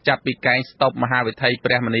ចាប់ពីកែងស្តុបមហាវិថី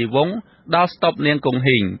ព្រះមុនីវង្សដល់ស្តុបនាងគង្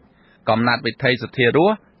ហីងកំណត់វិថីសុធារ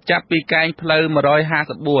សចាប់ពីកែងផ្លូវ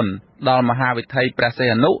154ដល់មហាវិថីព្រះសី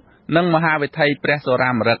ហនុនិងមហាវិថីព្រះសូ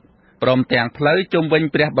រាមរិទ្ធព្រមទាំងផ្លូវជុំវិញ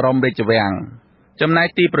ព្រះបរមរាជវាំងចំណែក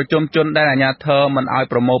ទីប្រជុំជនដែលអាជ្ញាធរមិនឲ្យ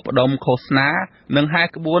ប្រមូលផ្ដុំឃោសនានិងហែ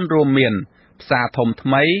ក្បួនរួមមានផ្សារធំថ្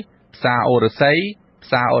មីផ្សារអូរស័យផ្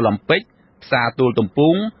សារអូឡ িম্প ពិកផ្សារទួលទំពូ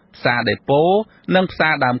ងផ្សារដេប៉ូនិងផ្សា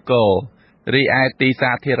រដើមកោរីឯទី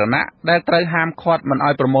សាធារណៈដែលត្រូវហាមឃាត់មិន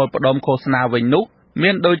ឲ្យប្រមូលផ្ដុំឃោសនាវិញនោះ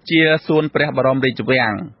មានដូចជាសួនព្រះបរមរាជវាំ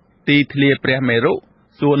ងទីធ្លាព្រះមេរុ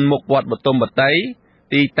សួនមុខវត្តបទុមវតី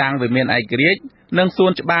ទីតាំងវិមានឯករាជ្យនិងសួ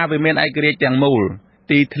នច្បារវិមានឯករាជ្យទាំងមូល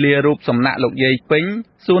ទីធ្លារូបសំណាក់លោកយាយពេញ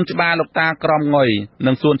សួនច្បារលោកតាក្រមងុយ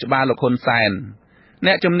និងសួនច្បារលោកហ៊ុនសែន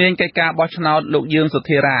អ្នកជំនាញកិច្ចការបោះឆ្នោតលោកយើងសុ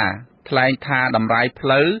ធារាថ្លែងថាតម្រាយផ្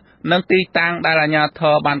លូវនិងទីតាំងដែលអាជ្ញាធ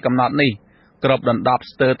របានកំណត់នេះគ្របដណ្ដប់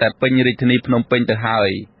ស្ទើរតែពេញរាជធានីភ្នំពេញទៅហើយ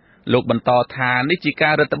លោកបន្តថានេះជាកា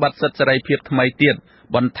ររឹតបន្តឹងសិទ្ធិសេរីភាពថ្មីទៀត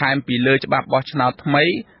បន្ថែមពីលើច្បាប់បោះឆ្នោតថ្មី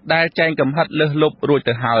ដែលចែងកំហិតលើសលប់រួច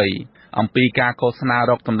ទៅហើយអំពីការឃោសនា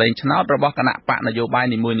រកសម្លេងឆ្នោតរបស់គណៈបកនយោបាយ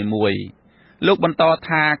នីមួយៗលោកបន្ត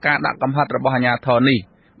ថាការដាក់កំហិតរបស់អាជ្ញាធរនេះ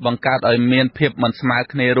បង្កើតឲ្យមានភាពមិនស្មើ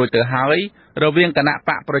គ្នារួចទៅហើយរវាងគណៈប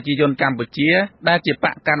កប្រជាជនកម្ពុជាដែលជាប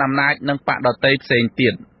កកណ្ដាលអំណាចនិងបកដទៃផ្សេងទៀ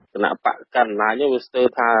តរ ณะปะกันนายวิสเตอ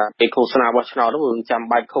ร์ท่าไปโฆษณาบอชนาต้องมันจำ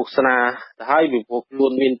ใบโฆษณาแต่ให้วิพวกล้ว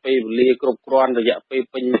นมีนไปเรียกรบกวนระยะไป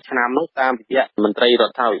เป็นชนามน้องตามระยะมันไตรรั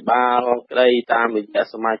ฐาวิบาลได้ตามระยะ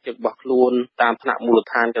สมาชิกบักล้วนตามคณะมูล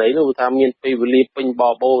ฐานกันเลยนู้นทำมีนไปเรียเป็นบอ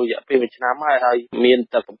โบระยะเป็นชนามให้มีน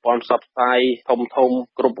แต่ปอนซับไซทม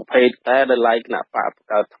กรุบเพศแต่ได้ไล่คณะปะ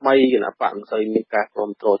การทำไมคณะปะมันเคยมีการกร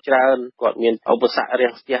มโตจานกอดมีนเอาภาษาเรีย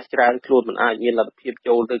งเสียจานคล้วนมันอาจมีระดับเพียบโจ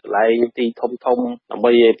ลด้วยไล่ตีทมทำไป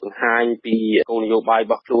เป็นหายปีโกนโยบาย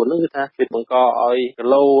บักล้วนนึกท่าเป็นมันก็เอากระ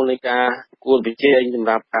โลในการกูไปเจงสำห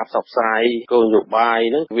รับการสับสายโกนโยบาย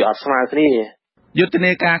นึกวิอัศมาที่นี่ยุติใน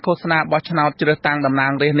การโฆษณาบอชนาเจริญตั้งดำนา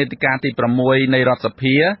งเรียนในการตีประมวยในรัฐสภ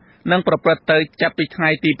านั่งประพฤติจับปีไท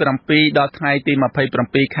ยตีประปีดอไทยตีมาเพย์ประ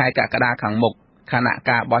ปีคายกากระดาขังหมกขณะก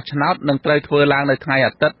าบอชนานั่งเตยทัวลางในไทย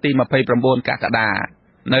อัตตีมาเพย์ประบวนกากระดา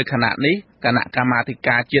ในขณะนี้คณะกรรมาธิก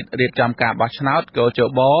ารจิตเรียบจำการบอชนาโกโจ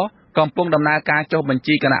บอกองปงดำนาการโจบัญ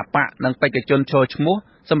ชีคณะปะนั่งไปกระจนโชชมุ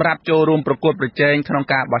สำหรับโจรวมประกวดประเจงขนม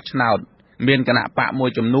การบอชนาเมียนคณะปะมวย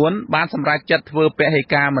จำนวนบ้านสำหรับจัดทัวเปให้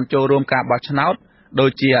การมันโจรวมการบอชนาโดย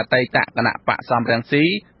เจียไตตะคณะปะสามแรงสี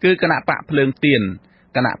คือคณะปะเพลิงเตียน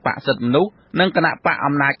คณะปะสัตมนุนั่งคณะปะอ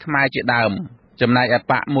ำนาจขมายเจดามจำนายอ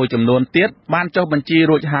ปะมวยจำนวนเตี้ยบ้านเจ้าบัญชี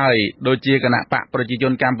รูดหายโดยเจียคณะปะประชาช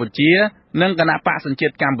นกัมพูชีนั่งคณะปะสัญเช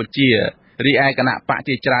ตกัมพูชีรีไอคณะปะเจ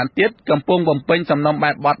จานเตี้ยกำปงบ่มเป็นสำนองแบ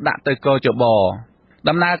บบอดดะเตยโกจบด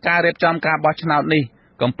ำนาการเรียบจำการบอชนาดนี้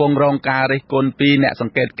กำปงรองการริกลปีเนสัง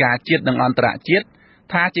เกตการเจียดดังอันตรเจียด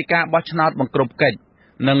ท่าจิกาบอชนาดบังกรุบเกจ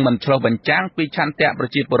นั่งมันโชว์บัญจ้างปีชันเตะประ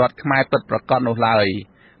จิตบรอดขมายเปิดประกอบโนลาย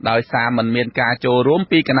โดยสามันเมียนกาโจร่วม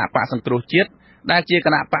ปีคณะปะสังกรุเจียดได้เจียค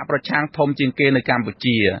ณะปะประชางทมจิงเกในกัมพู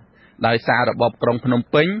ชีโดยสาระบบกรงพนม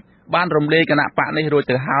เป้งบ้านรมเลคณะปะในโรยเ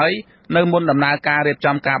ตอร์ไฮในมณฑลดำนาการเรียบจ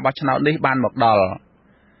ำการบอชนาในบ้านหมอกดอล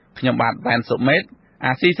ขยมบาดแบนสุเมตอ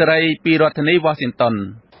าซีสไรปีรัฐนีวอชิงตัน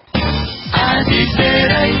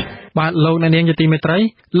บาดโลนเนียงยติเมตรัย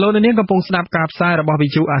โลนเนียงกำปงสนับกาบทรายระบบวิ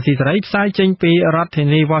จูอาซีสไรทรายเจงปีรัฐ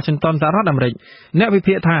นีวอชิงตันสหรัฐอเมริกเนวิเ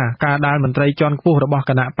พียธาการดานมนตรีจอนกู้ระบบ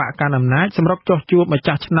คณะปะการอำนาจสำหรับจจูบมาจ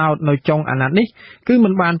ากชนาวในจงอนันต์นี้คือมั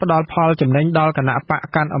นบานประดอลพอลจำเนียงดอลคณะปะ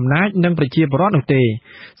การอำนาจนั่งประชีบรอดอุเต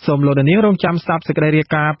สมโลนเนียงรงจำซับสกเรีย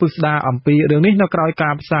กาปุสดาอัมปีเรื่องนี้นักรอยกา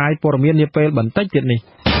บทรายปรมีเนเปลบันเตจิตนี้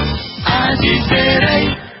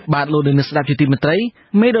บาดโลนเนียงสนับยติเมตรัย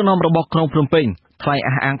ไม่ได้นำระบบครองพรมเป่งไฟ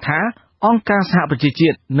อ่างท้าองค์การสหประชาชา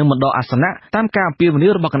ตินึ่งมันดออาสนะตามการเปลี่ยนวันนี้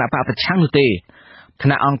ระบบคณะปะประชังนุเตค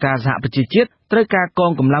ณะองค์การสหประชาชาติตระการกอ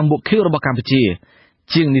งกำลังบุกเข้าระบบกัมพูชี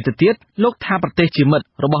จึงนิติเตียโลกทาประเทศจิมัด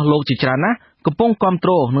ระบบโลกจิจานะกำปงความโต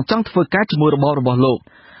หนึ่งจังทวีการจมูกระบบโลก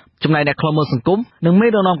จำนายในคลองเมืองสังคมหนึ่งไม่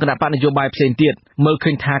ได้นำคณะปะนโยบายเปลี่ยนเตียเมื่อคื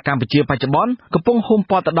นทากัมพูชีปัจจุบันกำปงโฮม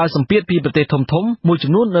ปอตดอยสัมเปียปีประเทศทมมวยจ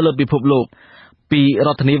ำนวนในระบบพิภพโลกปี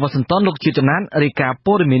รัฐนีวอชิงตันโลกจิจานั้นริกาโป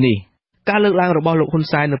รมินีการเลือกลางระบบโลกคน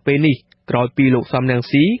ทรายในปีนี้กรอยปีโลกSamleng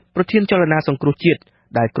สีประเทศจรณาสงครุจิต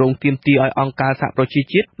ได้กรงเตรียมตีองค์การสหประชา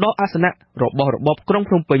ชาติดอกอาสนะระบบกรงพ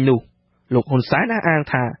รมเป็นนูโลกคนสายนาอ่าง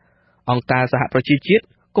ทาองค์การสหประชาชาติ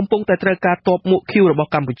กำปงแต่ตระการตบมุคิวระบบ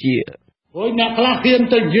กัมพูชีโอ้ยนักล่าเทียน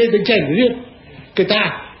ตึงยืนตึงเจนเรียกกีตา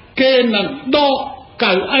เกณฑ์นั่นดอกเก่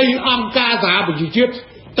าไอองค์การสหประชาชาติ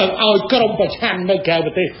ตึงเอากรมประชันในแก่ป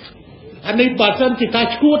ระเทศอันนี้บัดนั้นจิตา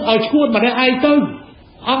ชูดเอาชูดมาได้ไอตึง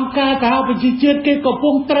องค์การสหประชาชาติเกี่ยวกับพว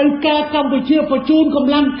กตระการกัมพูชีประชุมก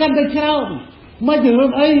ำลังกันได้เช้าไม่ถึง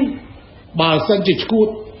ไอ้บ่าวสันจิตกูด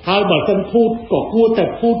หาบ่าวสันพูดก็กูดแต่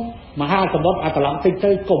พูดมหาสมบัติอัตลักษณ์ติดใจ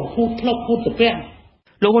กลมพูดพลบพูดแต่แป้ง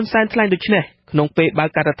โลกคนแสนทลายดุชเน่ขนมเปย์บา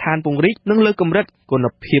การทานปุงริกนั่งเลิกกำรัดกน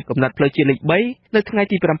เพียบกับนัดเพลย์เจลิกใบในทั้งไง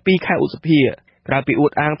ที่ประปีข่ายอุสเพียกราปีอุ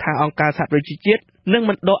ดอ่างทางองค์การสหประชาชาตินั่ง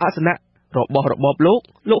มันโดอาสนะระบบโ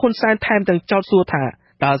ลกคนแสนไทม์ต่างเจ้าสัวถา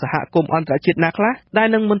ดาวสหกรมอันตรจิตนักละได้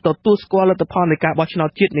นั่งมันต่อตู้สกอลตพรในการบอชนอ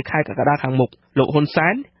จิตในค่ายกระดาษขังหมกโลกคนแส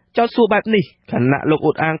นเจ้าสัวแบบนี้ขณะโลก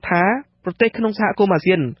อุดอ่างท้าประเทศขนมสหกรมอาเ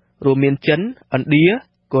ซียนรวมเมียนจันอันเดีย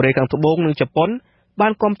โกเรกังทบงหนึ่งญี่ปุ่นบ้า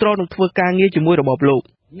นความตรอหนึ่งทัวร์การเงี้ยจมูกระบบโลก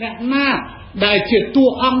แน่หน้าได้เจียตัว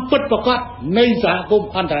อังปิดประกาศในสหกรม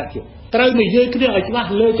อันตรจิตตระมีเยอะขึ้นอะไรบ้าง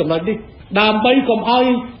เลยจำนวนนี้ดามใบกำไอ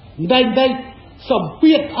ได้สมเ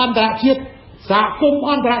ปียดอันตรจิตสหกรม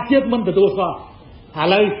อันตรจิตมันเป็นตัวสอบอะ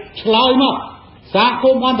ไรชลอยมาสหกร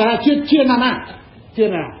มอันตรจิตเชื่อน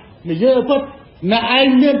ะมีเยอะเพิ่มในไอ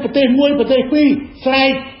เมียนประเทศมวยประเทศปีใส่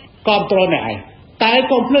ความตรอในไอแต่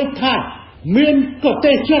คอมเพล็กซ์ท่าเมียนประเท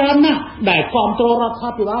ศเชรันนะได้ความตรอรัฐ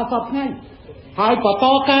บาลสับไงหายกว่าต่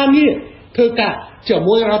อการนี้คือกะจะม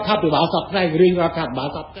วยรัฐบาลสับไงเรียนรัฐบาล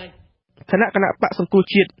สับไงคณะปะสังกุ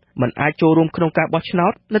จิตมันอาจโจรวมขนมการบอชนอ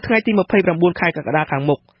ตในทั้งที่มาเพย์ประมูลค่ายกระดาษขังห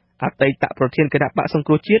มกอาตัยตะประเทศคณะปะสัง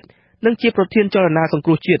กุจิตนั่งเชียร์ประเทศจรณาสัง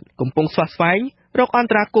กุจิตกำปงสวัสดิ์ไฟ រកអន្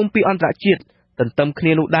តរាគមន៍ពីអន្តរជាតិទន្ទឹមគ្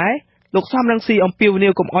នានោះដែរលោកសំរងស៊ីអំពាវនា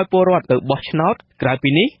វកុំឲ្យពលរដ្ឋទៅបោះឆ្នោតក្រៅពី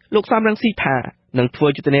នេះលោកសំរងស៊ីថានឹងធ្វើ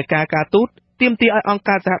យុទ្ធនាការការទូតទាមទារឲ្យអង្គ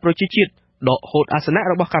ការសហប្រជាជាតិដកហូតអាសនៈ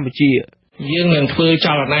របស់កម្ពុជាយើងនឹងធ្វើច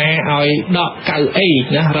លនាឲ្យដកកៅអី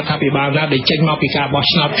ណារដ្ឋាភិបាលណាដែលចេញមកពីការបោះ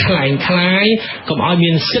ឆ្នោតខ្លាំងខ្លាយកុំឲ្យ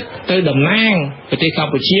មានសិទ្ធិទៅតំណាងប្រទេសក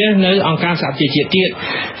ម្ពុជានៅអង្គការសហប្រជាជាតិទៀត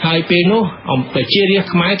ហើយពេលនោះប្រជារាស្ត្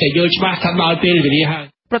រខ្មែរក៏យល់ច្បាស់ថាដល់ពេលវេលាហើយ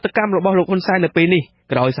ប្រតិកម្មរបស់លោកហ៊ុនសែននៅពេលនេះ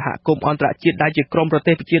ក្រោយសហគមន៍អន្តរជាតិដែលជាក្រុមប្រ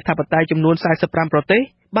ទេសប្រជាធិបតេយ្យចំនួន45ប្រទេស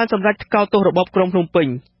បានសម្រេចថ្កោលទោសរបបក្រុងភ្នំពេញ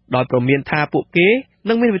ដោយប្រមានថាពួកគេ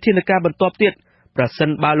នឹងមានវិធានការបន្ទាប់ទៀតប្រសិន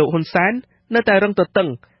បើលោកហ៊ុនសែននៅតែរឹងទទឹង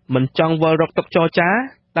មិនចង់វិលរកតុចរចា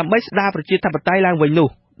ដើម្បីស្ដារប្រជាធិបតេយ្យឡើងវិញនោះ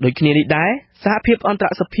ដូចគ្នានេះដែរសហភាពអន្តរ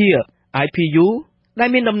សភា IPU ដែល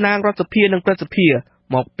មានតំណាងរដ្ឋសភានិងព្រឹទ្ធសភា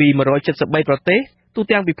មកពី173ប្រទេសទូ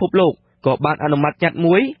ទាំងពិភពលោកក៏បានអនុម័តញត្តិ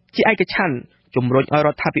មួយជាឯកច្ឆន្ទជំរុញឲ្យរ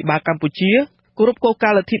ដ្ឋាភិបាលកម្ពុជាគោរពគោលកា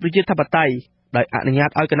រណ៍លទ្ធិប្រជាធិបតេយ្យដោយអនុញ្ញាត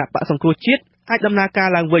ឲ្យគណៈបក្សសង្គ្រោះជាតិអាចដំណើរការ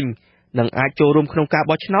ឡើងវិញនិងអាចចូលរួមក្នុងការ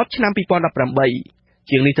បោះឆ្នោតឆ្នាំ2018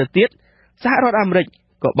ជាងនេះទៅទៀតសហរដ្ឋអាមេរិក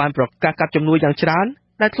ក៏បានប្រកាសកាត់ជំនួយយ៉ាងច្រើន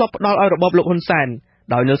ដែលធ្លាប់ផ្ដល់ឲ្យរបបលោកហ៊ុនសែន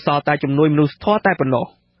ដោយនៅសល់តែជំនួយមនុស្សធម៌តែប៉ុណ្ណោះ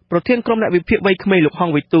ប្រធានក្រុមអ្នកវិភាគវ័យក្មេងលោកហង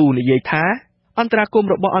វិទូនិយាយថាអន្តរាគម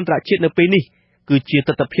ន៍របស់អន្តរជាតិនៅពេលនេះគឺជាទ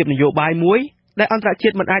ស្សនវិជ្ជានយោបាយមួយដែលអន្តរជា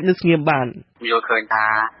តិមិនអាចនៅស្ងៀមបានយល់ឃើញថា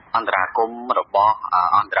អន្តរាគមន៍របស់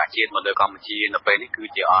អន្តរជាតិមកលើកម្ពុជានៅពេលនេះគឺ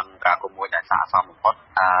ជាអន្តរាគមន៍មួយដែលស័ក្តិសមបំផុត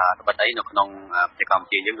ត្បិតអីនៅក្នុងប្រទេសកម្ពុ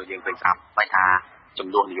ជាយើងដូចយើងឃើញស្រាប់បែរថាចំ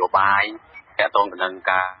នួននយោបាយទាក់ទងទៅនឹង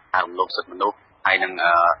ការរំលោភសិទ្ធិមនុស្សហើយនឹង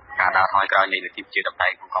ការដើរថយក្រោយនៃលទ្ធិប្រជាធិបតេ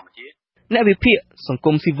យ្យក្នុងកម្ពុជាអ្នកវិភាគសង្គ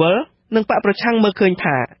មស៊ីវិលនិងបកប្រឆាំងមើលឃើញ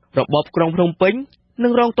ថារបបក្រុងភ្នំពេញនឹ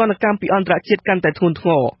ងរងទណ្ឌកម្មពីអន្តរជាតិកាន់តែធ្ងន់ធ្ង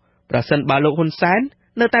រប្រសិនបើលោកហ៊ុនសែន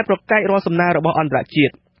នៅតែប្រកែករាល់សំណើរបស់អន្តរជា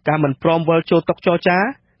តិការមិនព្រមវិលចូលតុចរចា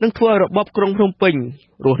នឹងធ្វើឲ្យរបបក្រុងភ្នំពេញ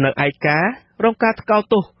រស់នៅឯការងការថ្កោល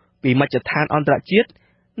ទោសពីមជ្ឈដ្ឋានអន្តរជាតិ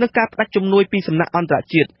និងការផ្ដាច់ជំនួយពីសំណាក់អន្តរ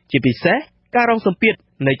ជាតិជាពិសេសការរងសម្ពាធ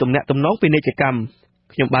នៃទំនាក់ទំនងពាណិជ្ជកម្ម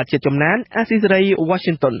ខ្ញុំបាទជាចំណានអាស៊ីសេរី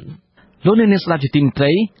Washington លោកអ្នកនាងស្ដាប់ជាទីមេត្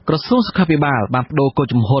រីក្រសួងសុខាភិបាលបានបដូរគោល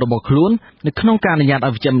ជំហររបស់ខ្លួននៅក្នុងការអនុញ្ញាតឲ្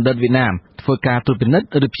យវិជ្ជបណ្ឌិតវៀតណាមធ្វើការត្រួតពិនិត្យ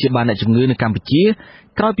ឬព្យាបាលអ្នកជំងឺនៅកម្ពុជា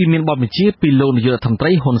ក្រោយពីមានបទបញ្ជាពីលោកនាយករដ្ឋមន្ត្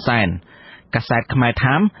រីហ៊ុនសែនកាសែតខ្មែរ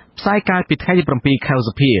ថាមផ្សាយកាលពីថ្ងៃទី7ខែឧស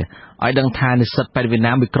ភាឲ្យដឹងថានិស្សិតពេទ្យវៀត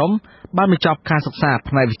ណាមមួយក្រុមបានបញ្ចប់ការសិក្សា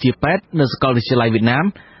ផ្នែកវិទ្យាពេទ្យនៅសាកលវិទ្យាល័យវៀតណាម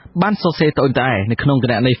បានសរសេរត្អូញត្អែនៅក្នុងគ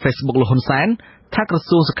ណនី Facebook លោកហ៊ុនសែនថាក្រ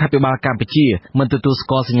សួងសុខាភិបាលកម្ពុជាមិនទទួលស្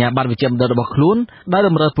គាល់សញ្ញាបត្រវិជ្ជាបណ្ឌិតរបស់ខ្លួនដែលត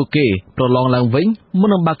ម្រូវពួកគេប្រឡងឡើងវិញមុន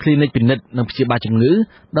នឹងបើកគ្លីនិកពិនិត្យនិងព្យាបាលជំងឺ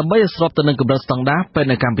ដើម្បីឲ្យស្របទៅនឹងកម្រិតស្តង់ដារពេទ្យ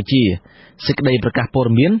នៅកម្ពុជាសេចក្តីប្រកាសព័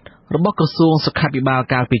ត៌មានរបស់ក្រសួងសុខាភិបាល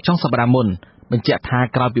កាលពីចុងសប្តាហ៍មុនបញ្ជាក់ថា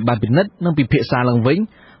ក្រោយពីបានពិនិត្យនិងពិភាក្សាឡើងវិញ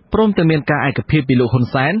ព្រមទាំងមានការឯកភាពពីលោកហ៊ុន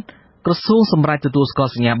សែនក្រសួងសម្រាប់ទទួលស្គា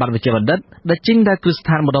ល់សញ្ញាបត្រវិជ្ជាបណ្ឌិតដែលចេញដោយគ្រឹះស្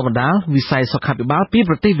ថានបណ្ដុះបណ្ដាលវិស័យសុខាភិបាលពី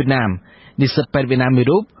ប្រទេសវៀតណាមនិស្សិតពេទ្យវៀតណាមមួយ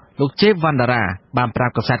រូបលោកជេវ៉ាន់ដារ៉ាបានប្រា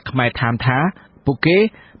ប់កាសែតខ្មែរថាមថាពួកគេ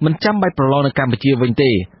មិនចាំបាច់ប្រឡងនៅកម្ពុជាវិញ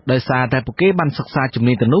ទេដោយសារតែពួកគេបានសិក្សាជំ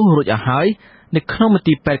នាញទាំងនោះរួចអស់ហើយនៅក្នុងមន្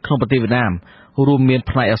ទីរពេទ្យក្នុងប្រទេសវៀតណាមរួមមាន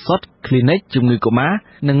ផ្នែកឱសថ clinic ជំងឺកុមារ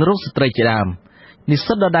និងរោគស្ត្រីជាដើមនិស្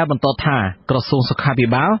សិតដដែលបន្តថាក្រសួងសុខាភិ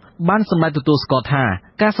បាលបានសម្រេចទទួលស្គាល់ថា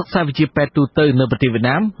ការសិក្សាវិជ្ជាពេទ្យទូទៅនៅប្រទេសវៀត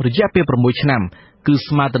ណាមរយៈពេល6ឆ្នាំគឺ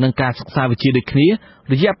ស្មើទៅនឹងការសិក្សាវិជ្ជាដូចគ្នា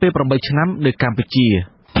រយៈពេល8ឆ្នាំនៅកម្ពុជា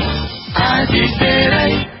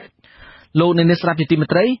លោកអ្នកនាងស្ដាប់ជាទីមេ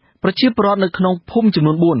ត្រីប្រជាពលរដ្ឋនៅក្នុងភូមិចំ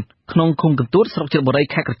នួន4ក្នុងឃុំកន្ទួតស្រុកជ្របុរី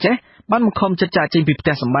ខេត្តក្រចេះបានបង្ខំចិត្តចាកចេញពីផ្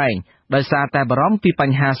ទះសម្បែងដោយសារតែបារម្ភពីប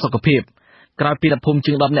ញ្ហាសុខភាពក្រោយពីភូមិ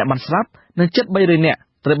ជាង10នាក់បានស្លាប់និងជិត300នាក់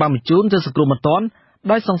ត្រូវបានបញ្ជូនទៅសង្គ្រោះបន្ទាន់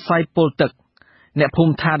ដោយសង្ស័យពុលទឹកអ្នកភូ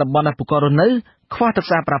មិថាតំបន់ដែលពួកគាត់រស់នៅខ្វះទឹក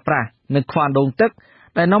ស្អាតប្រើប្រាស់និងខ្វះអណ្ដូងទឹក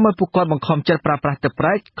ដែលនាំឲ្យពួកគាត់បង្ខំចិត្តប្រើប្រាស់ទឹកប្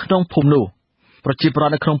រែកក្នុងភូមិនោះប្រជាពលរ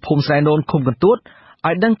ដ្ឋនៅក្នុងភូមិស្រែនូនឃុំកន្ទួត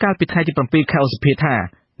ឲ្យដឹងកាលពីថ្ងៃទី7ខែឧសភាថា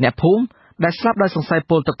អ្នកភូមិដែលស្លាប់ដោយសង្ស័យ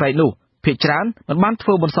ពុលទឹកប្រែកនោះភាគច្រើនមិនបានធ្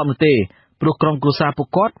វើបុណ្យសពនោះទេព្រោះក្រុមគ្រួសារពួក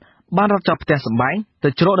គាត់បានរត់ចាប់ផ្ទះសម្បែងទៅ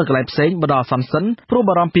ជ្រកនៅកន្លែងផ្សេងបណ្ដោះអាសន្នសិនព្រោះ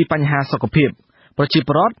បារម្ភពីបញ្ហាសុខភាពប្រជាព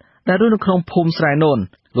លរដ្ឋដែលរស់នៅក្នុងភូមិស្រែនូន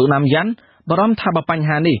លោកណាំយ៉ាន់បារម្ភថាបើបញ្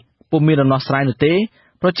ហានេះពុំមានដំណោះស្រាយនោះទេ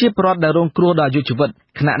ប្រជាពលរដ្ឋដែលរងគ្រោះដល់អាយុជីវិត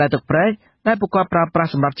ខណៈដែលទឹកប្រែកដែលពួកគាត់ប្រើប្រាស់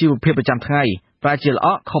សម្រាប់ជីវភាពប្រចាំថ្ងៃប្រែជាល្អ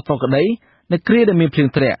ក់ខុសប្រក្រតីនៅគ្រាដែលមានភ្លៀង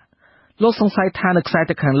ធ្លាក់លោកសង្ស័យថានៅខ្សែ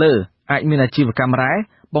ទឹកខាងលើអាចមានអាជីវកម្មរ៉ែ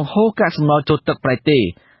បង្ហូរកាកសំណល់ចូលទឹកប្រែកទេ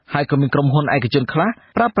ហើយក៏មានក្រុមហ៊ុនឯកជនខ្លះ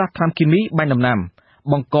ប្រើប្រាស់ថ្នាំគីមីបាញ់ដំណាំ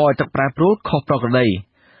បង្កឲ្យទឹកប្រែប្រួលខុសប្រក្រតី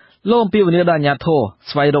លោកអំពាវនាវដល់អាជ្ញាធរ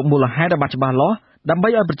ស្វែងរកមូលហេតុដែលបានច្បាស់លាស់ដើម្បី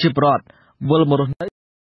ឲ្យប្រជាពលរដ្ឋវិលមករស់នៅ